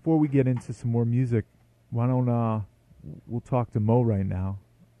back. Before we get into some more music, why don't we'll talk to Mo right now.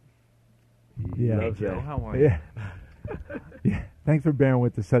 Yeah. Loves Joe, that. how are you? Yeah. Yeah. Thanks for bearing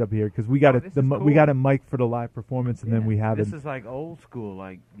with the setup here because we got this is we cool. got a mic for the live performance and then Yeah. we have This it is like old school,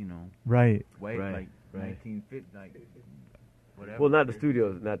 like right. way Right, like right. 1950, like whatever. Well, not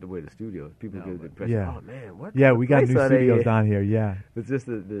the way the studio. People No, get the but- impression, Yeah. oh man, what? Yeah, kind we of got place new are they studios in? down here. Yeah. It's just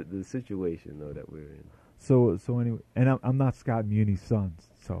the situation though that we're in. So anyway, and I'm not Scott Muni's son,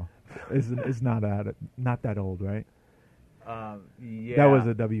 so it's not that old, right? Yeah. That was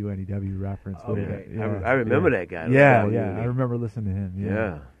a WNEW reference. wasn't Okay. it? Yeah. I remember that guy. Yeah, That yeah. was I remember listening to him. Yeah.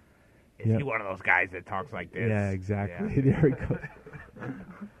 Yeah. Is Yeah. he one of those guys that talks like this? Yeah, exactly. Yeah. There we go.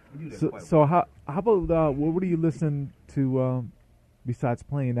 So how about what do you listen to besides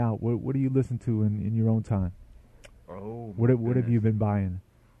playing out? What do you listen to in your own time? Oh. What my have you goodness. been buying?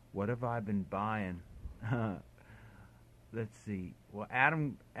 What have I been buying? Let's see. Well,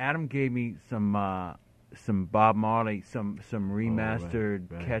 Adam gave me some Bob Marley, some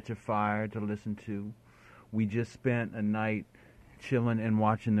remastered right. Catch a Fire to listen to. We just spent a night chilling and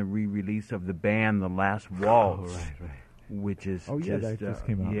watching the re-release of the band The Last Waltz, right. which is Oh yeah, just, that just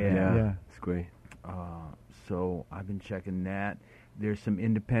came out. Yeah. Yeah. It's great. So I've been checking that. There's some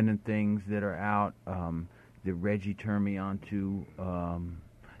independent things that are out that Reggie turned me on to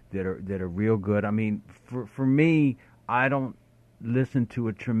that are real good. I mean, for me, I don't listen to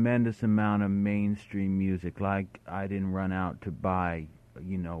a tremendous amount of mainstream music. Like I didn't run out to buy,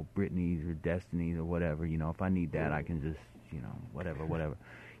 Britney's or Destiny's or whatever. If I need that, I can just, whatever.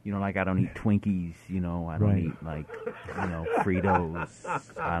 Like I don't eat Twinkies, I don't Right. eat like,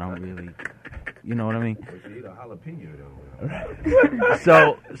 Fritos. I don't really, you know what I mean? But you eat a jalapeno though.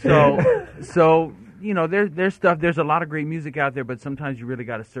 So there's stuff. There's a lot of great music out there, but sometimes you really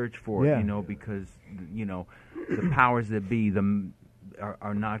got to search for Yeah. it, because the powers that be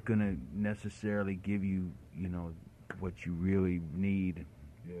are not going to necessarily give you what you really need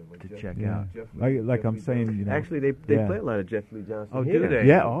to check out. Like I'm saying, Actually, they Yeah. play a lot of Jeff Lee Johnson. Oh, here. do they?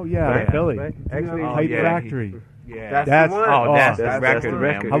 Yeah. Oh yeah. Right. Philly. Right. Actually, Oh, Hype yeah, Factory. Yeah. That's the one. That's the that's record, the man.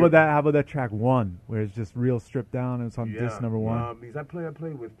 record. How about that track 1, where it's just real stripped down and it's on disc number 1? Because I play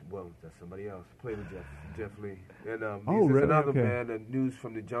with that's somebody else. I play with Jeff Lee. And Oh, there's really? another Okay. band, News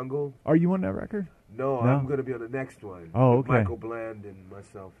from the Jungle. Are you on that record? No, No? I'm going to be on the next one. Oh, with okay. Michael Bland and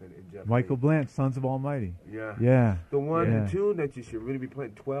myself and Jeff Michael Lee. Blanche, Sons of Almighty. Yeah. Yeah. The one, Yeah. the tune that you should really be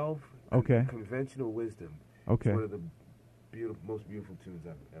playing, 12. Okay. Conventional Wisdom. Okay. It's one of the most beautiful tunes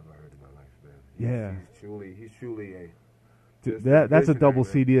I've ever heard in my life, man. Yeah. He's truly a... Dude, just a that's a visionary, double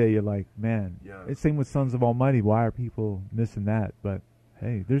man. CD that you're like, man. Yeah. It's same with Sons of Almighty. Why are people missing that? But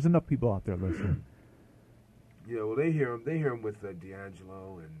hey, there's enough people out there listening. Yeah, well, they hear him with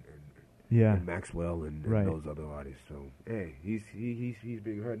D'Angelo and Yeah. and Maxwell and Right. those other artists. So hey, he's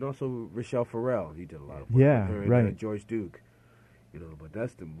being heard, and also Rochelle Farrell. He did a lot of work Yeah, with her right. and George Duke. But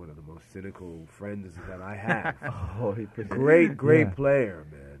that's one of the most cynical friends that I have. Oh, he put great Yeah. player,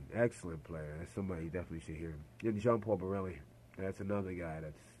 man. Excellent player. That's somebody you definitely should hear. And Jean-Paul Borelli. That's another guy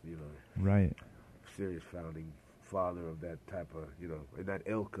that's Right. serious founding father of that type of in that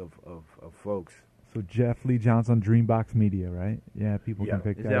ilk of folks. So Jeff Lee Johnson, Dreambox Media, right? Yeah, people can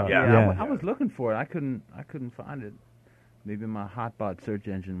pick that up. Yeah, I was looking for it. I couldn't find it. Maybe my Hotbot search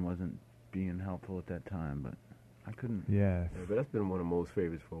engine wasn't being helpful at that time, but I couldn't. Yeah. But that's been one of Mo's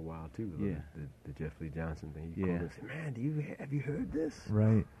favorites for a while too. Yeah. The Jeff Lee Johnson thing. He called and said, "Man, have you heard this?"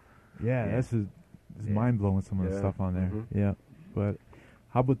 Right. Yeah, that's mind blowing. Some of the stuff on there. Yeah. But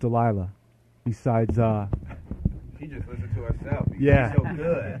how about Delilah? Besides, She just listened to herself. Yeah.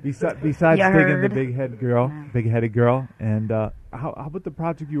 She's so good. Besides You digging the heard. big-headed girl, and how about the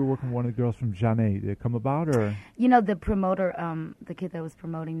project you were working with one of the girls from Jeanne? Did it come about, or? You know, the promoter, the kid that was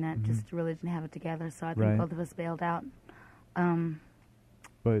promoting that, just really didn't have it together. So I think Right. both of us bailed out.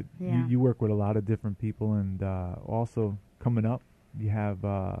 But Yeah. you work with a lot of different people, and also coming up, you have.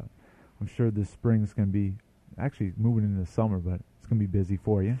 I'm sure this spring's going to be actually moving into the summer, but it's going to be busy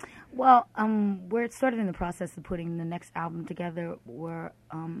for you. Well, we're sort of in the process of putting the next album together. We're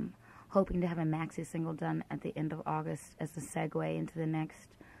hoping to have a maxi single done at the end of August as a segue into the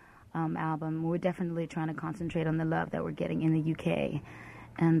next album. We're definitely trying to concentrate on the love that we're getting in the UK.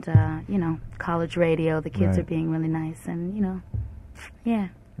 And, college radio, the kids are being really nice. And, yeah.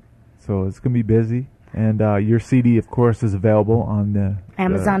 So it's going to be busy. And your CD, of course, is available on the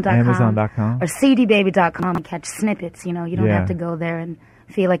Amazon.com. Or cdbaby.com and catch snippets. You don't have to go there and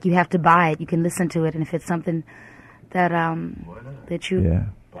feel like you have to buy it. You can listen to it, and if it's something that you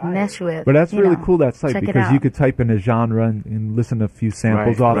mesh with. But that's really cool, that site, check it because out. you could type in a genre and listen to a few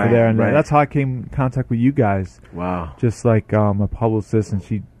samples off of there, and that's how I came in contact with you guys. Wow. Just like a publicist, and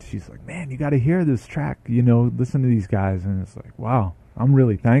she's like, man, you got to hear this track, listen to these guys, and it's like, wow, I'm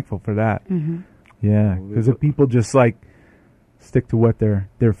really thankful for that. Mm-hmm. Yeah, because if people just stick to what they're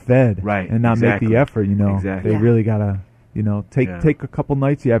fed, and not make the effort, they really gotta, take a couple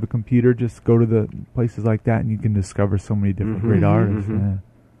nights. You have a computer, just go to the places like that, and you can discover so many different great artists. Yeah.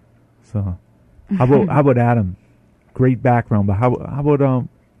 So, how about Adam? Great background, but how about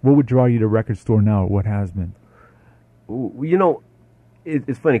what would draw you to record store now, or what has been? Ooh,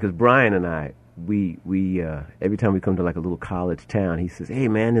 it's funny because Brian and I, we every time we come to like a little college town, he says, "Hey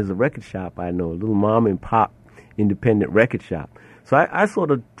man, there's a record shop I know, a little mom and pop independent record shop." So I sort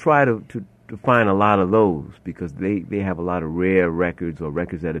of try to find a lot of those, because they have a lot of rare records, or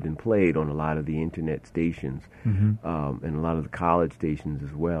records that have been played on a lot of the internet stations, and a lot of the college stations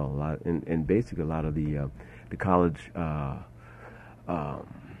as well. And basically a lot of the college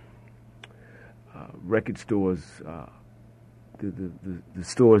record stores. The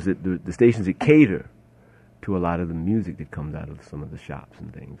stores the stations that cater to a lot of the music that comes out of some of the shops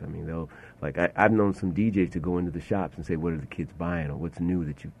and things. I mean, I've known some DJs to go into the shops and say, "What are the kids buying, or what's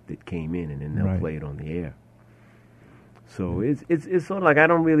new that came in?" and then they'll play it on the air. So it's sort of like I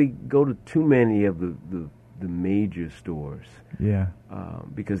don't really go to too many of the major stores. Yeah.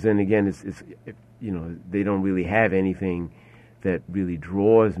 Because then again, it's they don't really have anything that really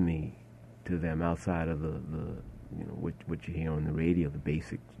draws me to them outside of the what you hear on the radio, the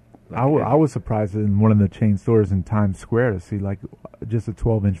basic. I was surprised in one of the chain stores in Times Square to see just a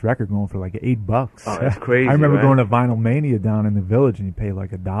 12-inch record going for $8. Oh, that's crazy! I remember going to Vinyl Mania down in the Village, and you pay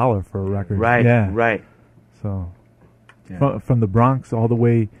 $1 for a record. Right. Yeah. Right. So, from the Bronx all the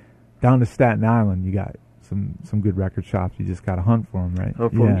way down to Staten Island, you got some good record shops. You just got to hunt for them, right?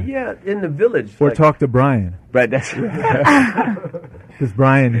 Yeah, in the Village. Or talk to Brian. Right. That's because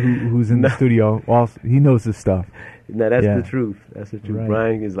Brian, who's in the studio, also he knows this stuff. No, that's the truth. That's the truth. Right.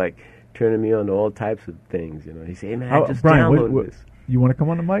 Brian is turning me on to all types of things. He say, "Hey man, just Brian, download this." You want to come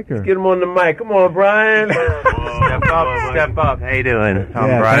on the mic, or Let's get him on the mic? Come on, Brian. Step up. How you doing?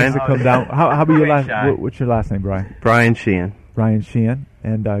 I'm Brian. Thanks to come down. How about your last? What's your last name, Brian? Brian Sheehan. Brian Sheehan,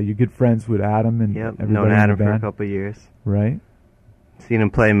 and you're good friends with Adam and everybody known in Adam the for a band. couple of years. Right. Seen him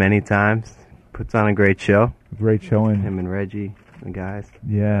play many times. Puts on a great show. Great show, and him and Reggie, the guys.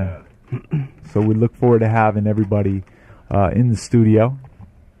 Yeah. So we look forward to having everybody in the studio,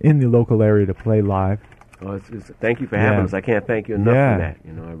 in the local area to play live. Oh, thank you for having us. I can't thank you enough for that.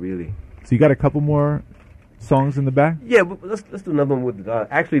 I really. So you got a couple more songs in the back? Yeah, but let's do another one with.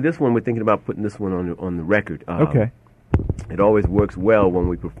 Actually, this one we're thinking about putting this one on the record. Okay. It always works well when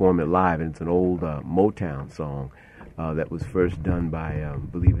we perform it live, and it's an old Motown song that was first done by,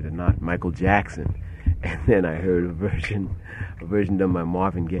 believe it or not, Michael Jackson, and then I heard a version done by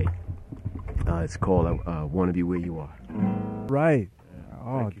Marvin Gaye. It's called "Wanna Be Where You Are." Right.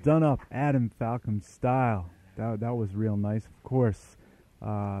 Oh, done up Adam Falcon style. That was real nice. Of course,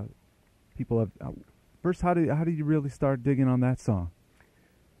 people have. First, how did you really start digging on that song?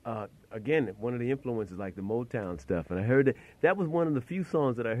 Again, one of the influences, like the Motown stuff, and I heard that was one of the few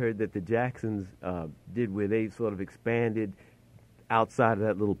songs that I heard that the Jacksons did where they sort of expanded. outside of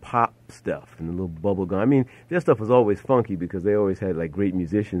that little pop stuff and the little bubble gum. I mean, their stuff was always funky because they always had like great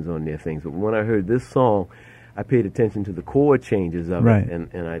musicians on their things. But when I heard this song, I paid attention to the chord changes of Right. it,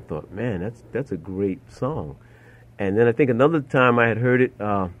 and I thought, man, that's a great song. And then I think another time I had heard it,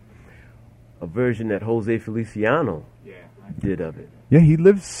 a version that Jose Feliciano did of it. Yeah, he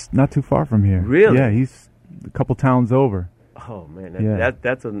lives not too far from here. Really? Yeah, he's a couple towns over. Oh man, Yeah.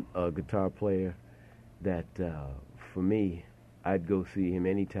 that's a guitar player that for me, I'd go see him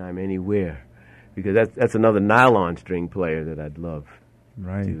anytime, anywhere, because that's another nylon string player that I'd love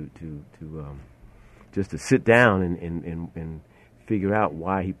Right. to just to sit down and figure out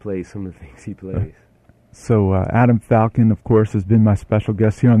why he plays some of the things he plays. So Adam Falcon, of course, has been my special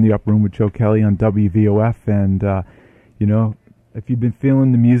guest here on the Up Room with Joe Kelly on WVOF, and you know, if you've been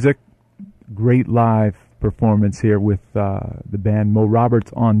feeling the music, great live performance here with the band. Mo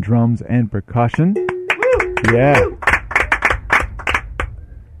Roberts on drums and percussion. Yeah.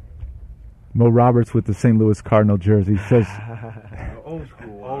 Mo Roberts with the St. Louis Cardinal jersey says, Old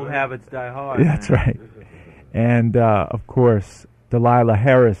school. Old habits die hard. yeah, that's right. And of course, Delilah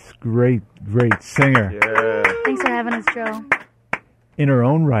Harris, great singer Yeah. Thanks for having us, Joe. in her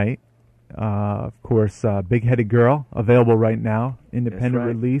own right. Of course, Big Headed Girl, available right now, independent right.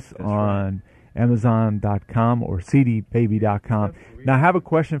 release That's on Amazon.com or CDBaby.com. Now, I have a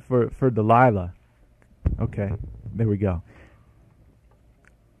question for Delilah. Okay, there we go.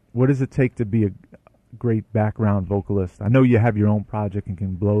 What does it take to be a great background vocalist? I know you have your own project and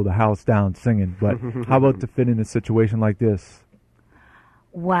can blow the house down singing, but how about to fit in a situation like this?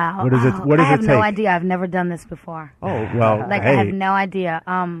 Wow. What does it- what does I have it no take? idea. I've never done this before. Oh, well, Like, hey, I have no idea.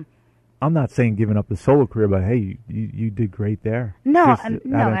 I'm not saying giving up the solo career, but hey, you did great there. No, Just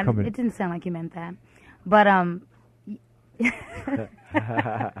no, out of coming- it didn't sound like you meant that. But I'm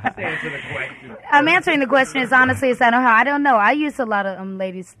answering the question as honestly as I know how. I don't know. I use a lot of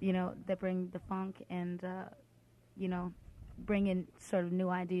ladies, you know, that bring the funk and you know, bring in sort of new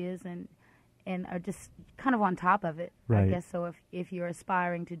ideas and are just kind of on top of it. Right. I guess so. If you're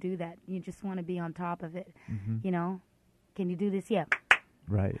aspiring to do that, you just want to be on top of it. You know, can you do this? Yeah.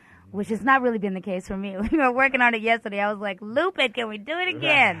 Right. Which has not really been the case for me. We were working on it yesterday. I was like, loop it, can we do it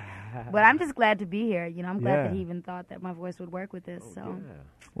again? But I'm just glad to be here. You know, I'm glad that Yeah. he even thought that my voice would work with this. So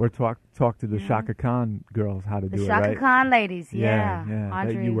Or talk to the Shaka Khan girls how to the do Shaka it, right? Khan ladies, Yeah, yeah. that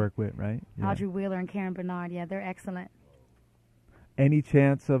Audrey, you work with, right? Yeah. Audrey Wheeler and Karen Bernard, yeah, they're excellent. Any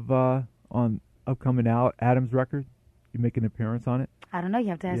chance of on upcoming Adam's record? You make an appearance on it? I don't know, you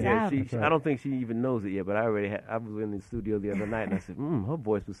have to ask Yeah, Adam. I don't think she even knows it yet, but I was in the studio the other night and I said, her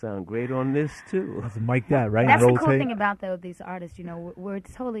voice would sound great on this too. Let's mic that, right? That's the Roll cool tape? thing about these artists, you know, we're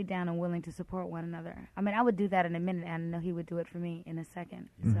totally down and willing to support one another. I mean, I would do that in a minute, and I know he would do it for me in a second.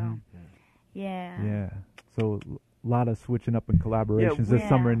 So, yeah. Yeah. So a lot of switching up and collaborations this Yeah.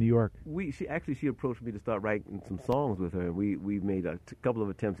 summer in New York. She approached me to start writing some songs with her. We made a couple of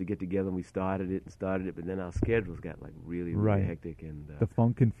attempts to get together, and we started it, but then our schedules got like really Right. hectic and The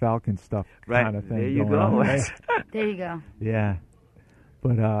Funk and Falcon stuff right kind of thing there you going go. on, right? There you go. Yeah.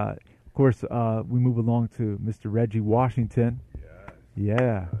 But of course, we move along to Mr. Reggie Washington.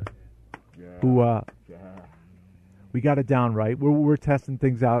 Yeah. Who we got it down right. We're testing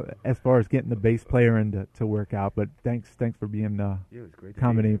things out as far as getting the bass player in to work out. But thanks for being Yeah, it was great to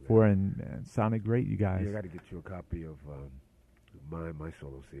accommodating be here, for man. it and sounded great, you guys. Yeah, I got to get you a copy of my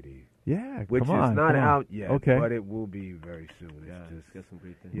solo CD, Yeah, which come on, is not come on. out yet, Okay. but it will be very soon. It's Yeah, just got some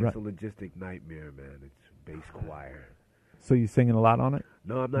great things. it's Right. a logistic nightmare, man. It's bass choir. So you singing a lot on it?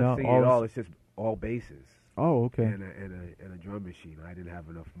 No, I'm not No, singing all at all. s- It's just all basses Oh, okay. and a drum machine. I didn't have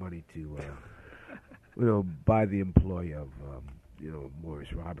enough money to, buy the employ of,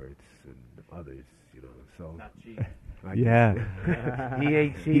 Morris Roberts and others. So Yeah. he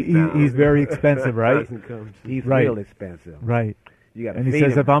ain't cheap. now. He's very expensive, right? Doesn't come cheap. He's Right. real expensive. Right. You got to And he feed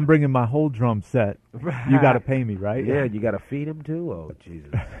says, him. if I'm bringing my whole drum set, you got to pay me, right? Yeah, you got to feed him too. Oh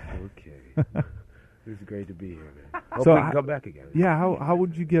Jesus. Okay. It's great to be here, man. Hope So we can I- come back again. Yeah. How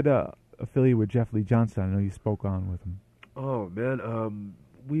would you get affiliated with Jeff Lee Johnston? I know you spoke on with him. Oh man,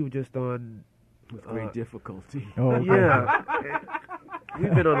 we were just on. With great difficulty. Oh, okay. Yeah,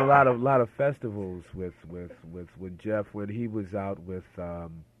 we've been on a lot of festivals with Jeff when he was out with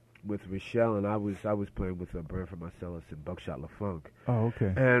Rochelle, and I was playing with Branford Marcellus and Buckshot LaFunk, Oh,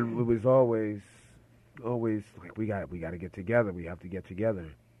 okay. and it was always like we got to get together. We have to get together.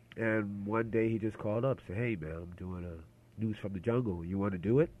 And one day he just called up, said, "Hey man, I'm doing a News from the Jungle. You want to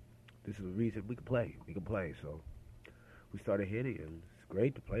do it? This is the reason we can play. We can play." So we started hitting, and it's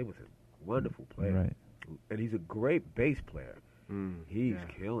great to play with him. Wonderful player, Right. and he's a great bass player. He's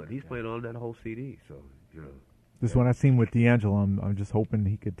killing. He's playing on that whole CD. So Just when I seen with D'Angelo, I'm just hoping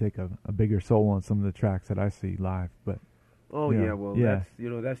he could take a bigger solo on some of the tracks that I see live. But Oh yeah, yeah, well yeah.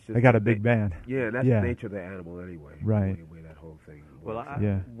 that's just. I got a big band. Yeah, that's Yeah. the nature of the animal anyway. Right. The way that whole thing. Well,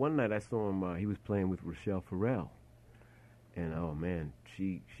 works. one night I saw him. He was playing with Rochelle Farrell, and oh man,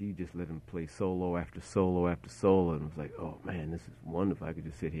 she just let him play solo after solo after solo, and it was like, oh man, this is wonderful. I could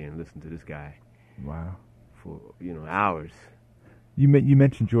just sit here and listen to this guy Wow. for hours. You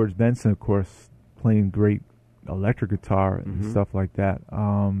mentioned George Benson, of course, playing great electric guitar and stuff like that.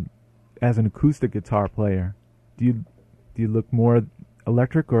 As an acoustic guitar player, do you look more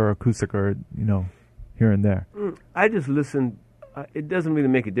electric or acoustic, or here and there? I just listen. It doesn't really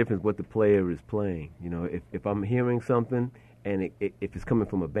make a difference what the player is playing. If I'm hearing something and if it's coming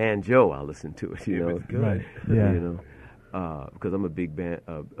from a banjo, I'll listen to it. It's good. Right. Yeah. Because I'm a big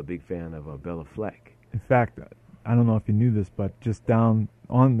fan of Bella Fleck. In fact, I don't know if you knew this, but just down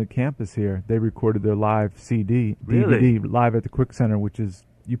on the campus here, they recorded their live CD, Really? DVD, live at the Quick Center, which is,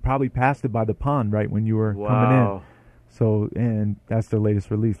 you probably passed it by the pond, right, when you were coming in. Wow. So, and that's their latest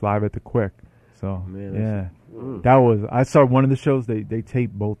release, live at the Quick. So, Man, that was, I saw one of the shows, they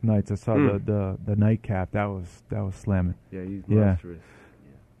taped both nights. I saw the nightcap. That was slamming. Yeah, he's Yeah. monstrous.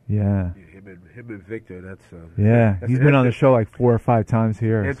 Yeah. Him and Victor. That's Yeah. that's He's been on the show like 4 or 5 times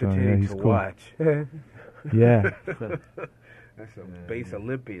here. So, yeah, entertaining he's to cool. watch. Yeah. That's a bass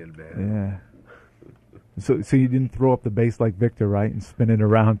Olympian, man. Yeah. So you didn't throw up the bass like Victor, right, and spin it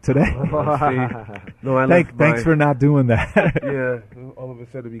around today? No, I left Thanks for not doing that. Yeah, all of a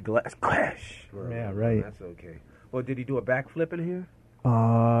sudden it'd be glass crash. Yeah, right. That's okay. Well, did he do a backflip in here?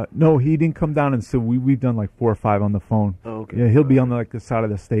 No, he didn't come down, and so we've done like 4 or 5 on the phone. Oh, okay. Yeah, he'll be on the side of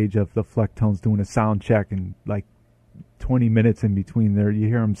the stage of the Flecktones doing a sound check, and like 20 minutes in between there, you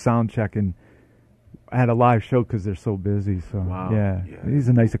hear him sound checking at a live show because they're so busy. So Wow. yeah, he's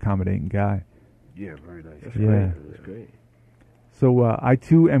a nice, accommodating guy. Yeah, very nice. That's Yeah. great. That's great. So I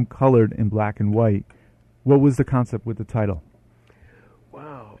too am colored in black and white. What was the concept with the title?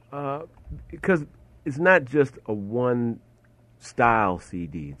 Wow. Because it's not just a one style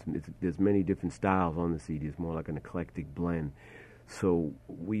CD. There's many different styles on the CD. It's more like an eclectic blend. So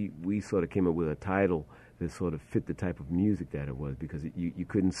we sort of came up with a title that sort of fit the type of music that it was, because you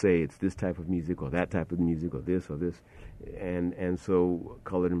couldn't say it's this type of music or that type of music or this or this. And so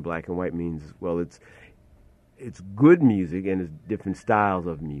colored in black and white means, well, it's good music and it's different styles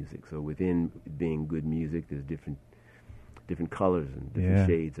of music. So within being good music, there's different colors and different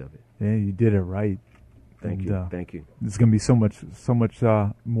shades of it. Yeah, you did it right. Thank you. Thank you. There's gonna be so much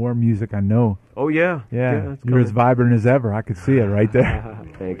more music, I know. Oh yeah. Yeah, it's you're as coming. vibrant as ever. I could see it right there.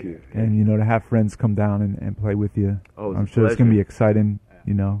 Thank you. And to have friends come down and play with you. Oh, it's I'm a sure it's gonna pleasure. be exciting.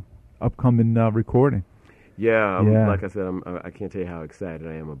 Upcoming recording. Yeah, Yeah. like I said, I can't tell you how excited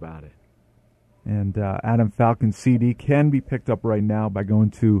I am about it. And Adam Falcon's CD can be picked up right now by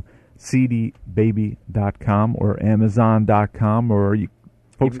going to cdbaby.com or amazon.com, or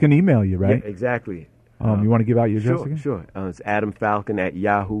folks can email you, right? Yeah, exactly. You want to give out your address again? Sure. It's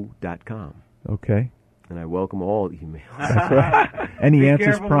adamfalcon@yahoo.com. Okay. And I welcome all emails. That's right. Any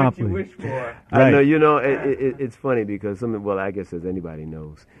answers promptly. I know, it's funny because I guess as anybody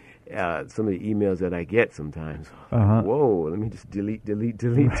knows, some of the emails that I get sometimes, whoa, let me just delete.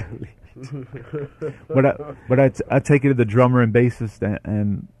 But I take it the drummer and bassist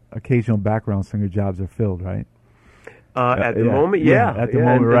and occasional background singer jobs are filled, right? At the moment, at the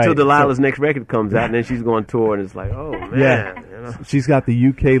moment, right. Until Delilah's next record comes out, and then she's going tour, and it's like, oh man. Yeah. She's got the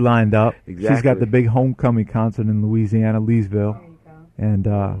UK lined up. Exactly. She's got the big homecoming concert in Louisiana, Leesville, and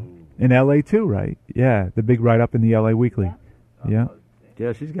in LA too, right? Yeah, the big write up in the LA Weekly. Yeah.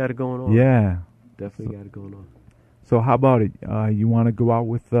 Yeah, she's got it going on. Yeah. Definitely got it going on. So how about it? You want to go out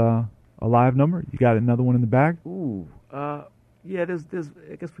with a live number? You got another one in the bag? Ooh. Yeah, there's.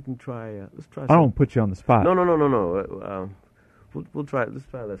 I guess we can try. Let's try. I don't put you on the spot. No. We'll try. Let's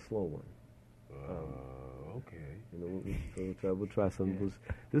try that slow one. Okay. We'll try some.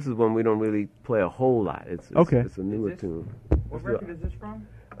 This is one we don't really play a whole lot. It's okay. It's a newer tune. What record is this from?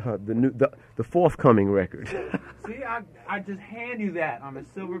 The forthcoming record. See, I just hand you that on a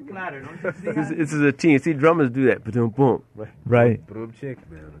silver platter. Don't you see? This is a team. See, drummers do that. Boom, boom. Right. Broom chick,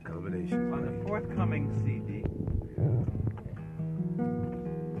 man. A combination. On the forthcoming CD.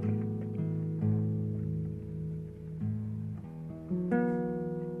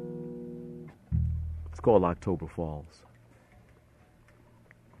 It's called October Falls.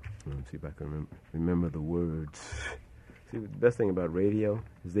 Let me see if I can remember the words. See, the best thing about radio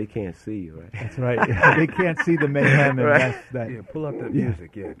is they can't see you, right? That's right. They can't see the mayhem and Right. that. Yeah, pull up that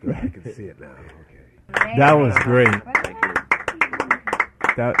music. Yeah, good. I can see it now. Okay. That was great. Thank you.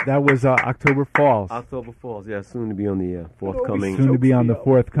 That was October Falls. October Falls, yeah, soon to be on the forthcoming. Soon to be on the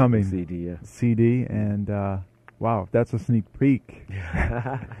forthcoming CD, yeah. CD, and wow, that's a sneak peek.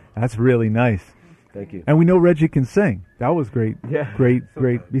 That's really nice. Thank you. And we know Reggie can sing. That was great. Yeah. Great.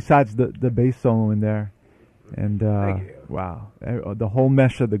 Besides the bass solo in there, and Thank you. wow, the whole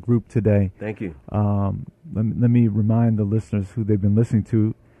mesh of the group today. Thank you. Let me remind the listeners who they've been listening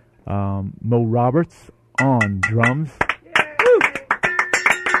to. Mo Roberts on drums.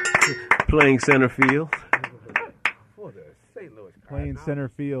 Playing center field. For the St. Louis Playing center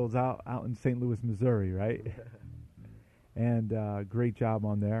fields out in St. Louis, Missouri, right? And great job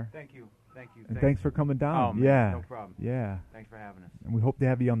on there. Thank you. And thanks for coming down. Oh, man, yeah, no problem. Yeah. Thanks for having us. And we hope to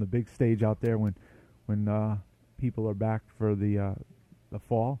have you on the big stage out there when people are back for the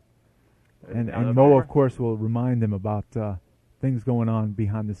fall. And Mo, of course, will remind them about things going on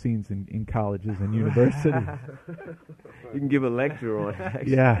behind the scenes in colleges and universities. You can give a lecture on it.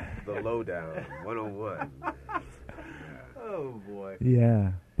 Yeah. The Lowdown 101. Oh, boy.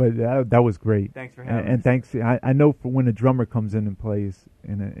 Yeah. But that was great. Thanks for having us. And thanks. I know for when a drummer comes in and plays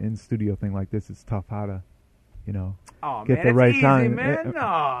in an in-studio thing like this, it's tough how to, Oh, get man, the right it's easy, sound. man.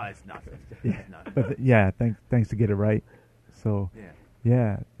 No, it's nothing. Yeah. It's nothing. But thanks to get it right. So Yeah.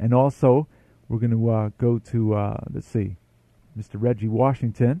 yeah, and also we're gonna go to let's see, Mr. Reggie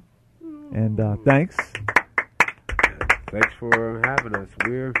Washington, and thanks, Thanks for having us.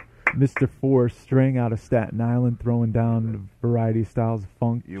 We're Mr. 4-string out of Staten Island, throwing down a variety of styles of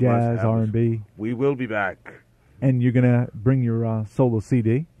funk, You jazz, must have us. R&B, We will be back. and you're gonna bring your solo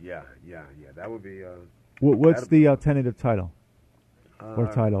CD. Yeah. That would be What's that'll the tentative title or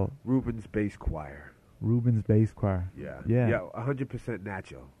title? Rubens Bass Choir. Rubens Bass Choir. Yeah. Yeah. Yeah. 100%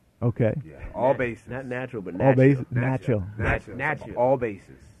 natural. Okay. Yeah. All bases. Not natural, but All natural. bass natural. Natural. All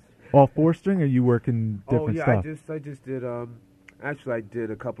bases. All 4-string, or you working different Oh yeah, stuff? I just did actually I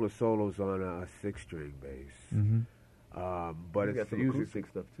did a couple of solos on a 6-string bass. Mm-hmm. But You got it's some usually acoustic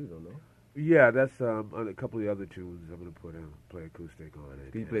stuff too, don't know? yeah, that's on a couple of the other tunes I'm gonna play acoustic on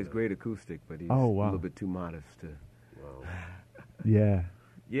it. He plays great acoustic, but he's Oh, wow. a little bit too modest to. Wow. Yeah.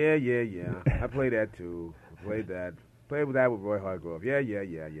 Yeah. I played that too. I played that. Played with that with Roy Hargrove. Yeah.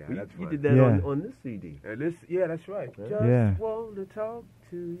 That's You fun. did that Yeah. on this CD. And this, yeah, that's right. Just Yeah. want to talk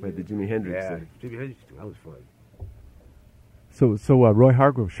to you. Right, the Jimi Hendrix Yeah, thing. Jimi Hendrix too. That was fun. So Roy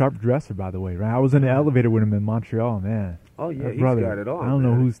Hargrove, sharp dresser, by the way, right? I was in the elevator with him in Montreal, man. Oh yeah, That he's brother, got it all. I don't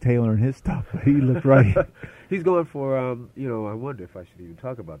know man. who's tailoring his stuff, but he looked right. He's going for, I wonder if I should even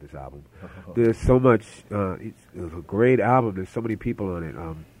talk about this album. There's so much, it's a great album. There's so many people on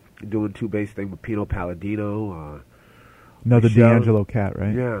it. Doing 2 bass thing with Pino Palladino. Another Michelle- D'Angelo cat,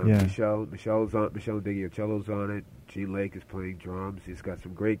 right? Yeah. Yeah. Michelle's on, Michelle Digiacello's on it. G Lake is playing drums. He's got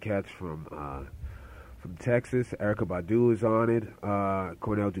some great cats from Texas. Erykah Badu is on it.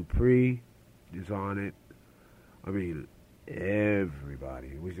 Cornell Dupree is on it. I mean, everybody.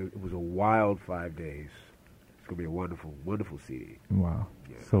 It was a wild 5 days. It's gonna be a wonderful, wonderful CD. Wow.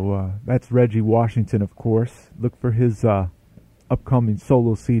 Yeah. So that's Reggie Washington, of course. Look for his upcoming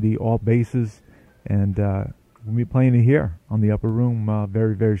solo CD, All Bases, and we'll be playing it here on the Upper Room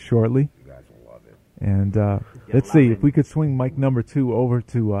very, very shortly. You guys will love it. And let's see if we could swing mic number 2 over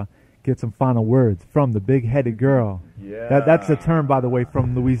to get some final words from the big-headed girl. Yeah. That's a term, by the way,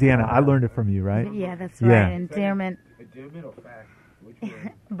 from Louisiana. I learned it from you, right? Yeah, that's Yeah. right. Endearment, Endearment or fact? Which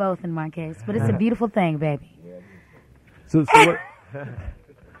one? both in my case. But it's a beautiful thing, baby. So what,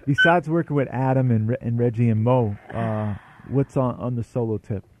 besides working with Adam and Reggie and Mo, what's on the solo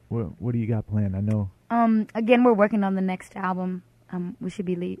tip? What do you got planned? I know. Again, we're working on the next album. We should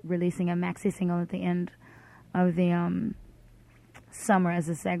be releasing a maxi single at the end of the summer as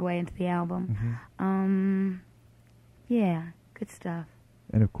a segue into the album. Yeah, good stuff.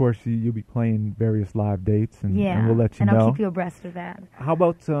 And of course, you'll be playing various live dates, and Yeah, we'll let you and know. I'll keep you abreast of that. How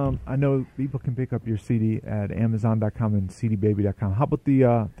about I know people can pick up your CD at Amazon.com and CDBaby.com. How about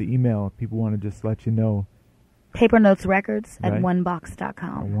the email? If people want to just let you know. Paper Notes Records at Right.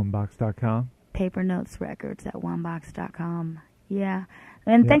 onebox.com. Onebox.com. Paper Notes Records at onebox.com. Yeah.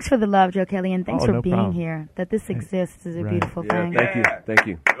 And thanks for the love, Joe Kelly, and thanks Oh, for no being problem. here. That this exists is a Right. beautiful thing. Thank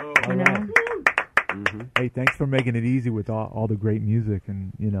you. You know? Hey, thanks for making it easy with all the great music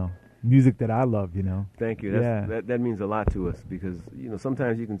and music that I love. Thank you. Yeah. That means a lot to us because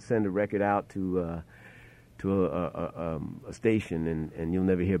sometimes you can send a record out to a station and you'll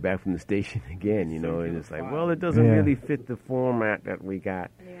never hear back from the station again. And it's like, well, it doesn't Yeah. really fit the format that we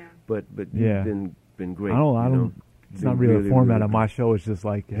got. Yeah. But Yeah. you've been great. I don't It's not really a format on my show. It's just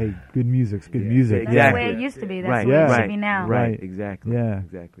like, hey, good music's good music. That's the way it used to be. That's the way it should be now. Right, exactly. Yeah.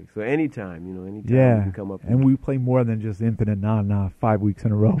 Exactly. So anytime, you can come up. And we play more than just Infinite Nah 5 weeks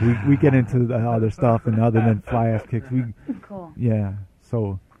in a row. We get into the other stuff, and other than fly-ass kicks. Cool. Yeah,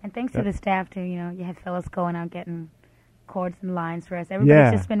 so. And thanks to the staff, too. You have fellas going out getting chords and lines for us.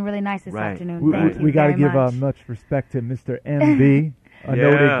 Everybody's just been really nice this afternoon. Thank you we got to very give much respect to Mr. MB, a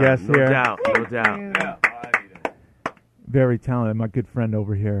noted guest here. No doubt. Very talented, my good friend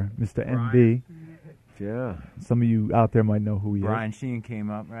over here, Mr. MB. Yeah. Some of you out there might know who he is. Brian Sheehan came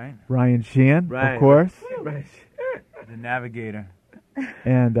up, right? Brian Sheehan, of course. The Navigator.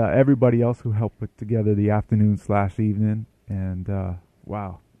 And everybody else who helped put together the afternoon/evening. And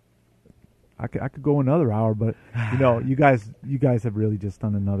wow, I could go another hour, but you guys have really just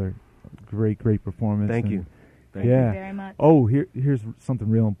done another great performance. Thank you. Thank you very much. Oh, here's something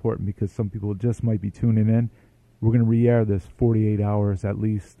real important, because some people just might be tuning in. We're going to re-air this 48 hours at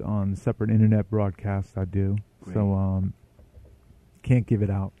least on separate internet broadcasts I do. Great. So can't give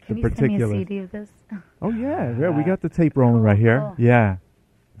it out. Can you send me a CD of this? Oh, yeah. We got the tape rolling right here. Cool. Yeah.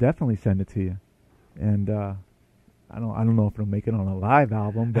 Definitely send it to you. And I don't know if it'll make it on a live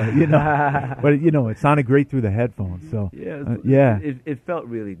album, but it sounded great through the headphones. So it felt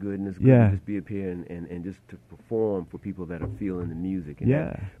really good, and it's good to just be up here and just to perform for people that are feeling the music. And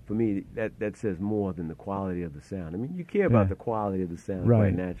that, for me, that says more than the quality of the sound. I mean, you care about the quality of the sound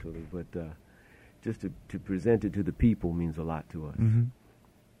quite naturally, but just to present it to the people means a lot to us. Mm-hmm.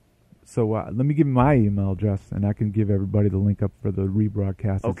 So let me give you my email address, and I can give everybody the link up for the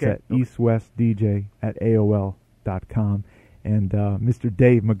rebroadcast. It's at eastwestdj@aol.com, and Mr.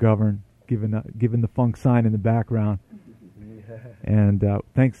 Dave McGovern giving the funk sign in the background. And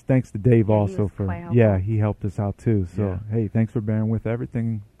thanks to Dave also for he helped us out too. So hey, thanks for bearing with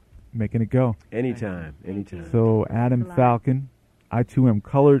everything, making it go. Anytime. So Adam Falcon, I too am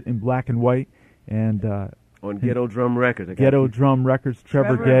colored in black and white, and on Ghetto Drum Records. Ghetto Drum Records,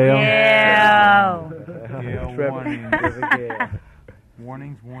 Trevor Gale.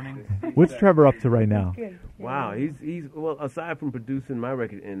 Warnings. What's Trevor up to right now? Wow, he's well, aside from producing my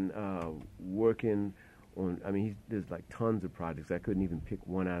record and working on, there's like tons of projects. I couldn't even pick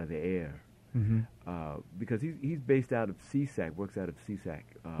one out of the air. Mm-hmm. Because he's based out of CSAC, works out of CSAC,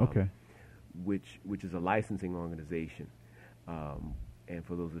 which is a licensing organization. And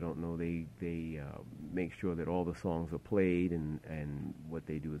for those who don't know, they make sure that all the songs are played, and what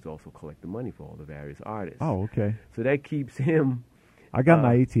they do is also collect the money for all the various artists. Oh, okay. So that keeps him. I got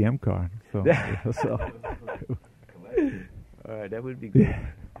my ATM card, so. All right, that would be good.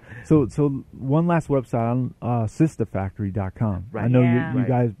 So one last website on sisterfactory.com. Right. I know you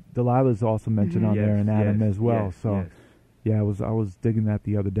guys, Delilah's also mentioned on there, and Adam as well. Yeah, I was digging that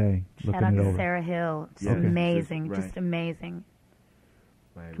the other day. Shout out to Sarah Hill. It's amazing, just amazing.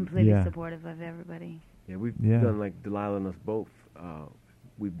 Right. Completely supportive of everybody. Yeah, we've done, like Delilah and us both.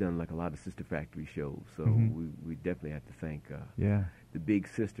 We've done like a lot of Sister Factory shows, so we definitely have to thank the big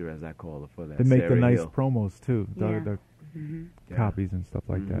sister, as I call her, for that. They make Sarah the nice Hill. promos too, the copies and stuff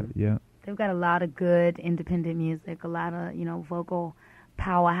like that. Yeah, they've got a lot of good independent music, a lot of vocal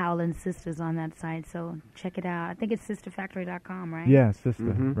power howling sisters on that site. So check it out. I think it's sisterfactory.com, right? Yeah, sister,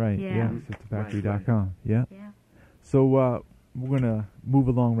 right? Yeah, sisterfactory.com. Yeah. So we're gonna move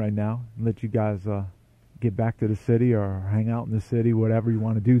along right now and let you guys get back to the city or hang out in the city, whatever you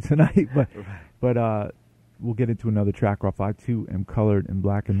want to do tonight. But we'll get into another track off. I too am colored in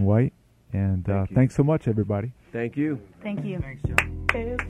black and white. And thanks so much, everybody. Thank you. Thank you. Thanks, Joe.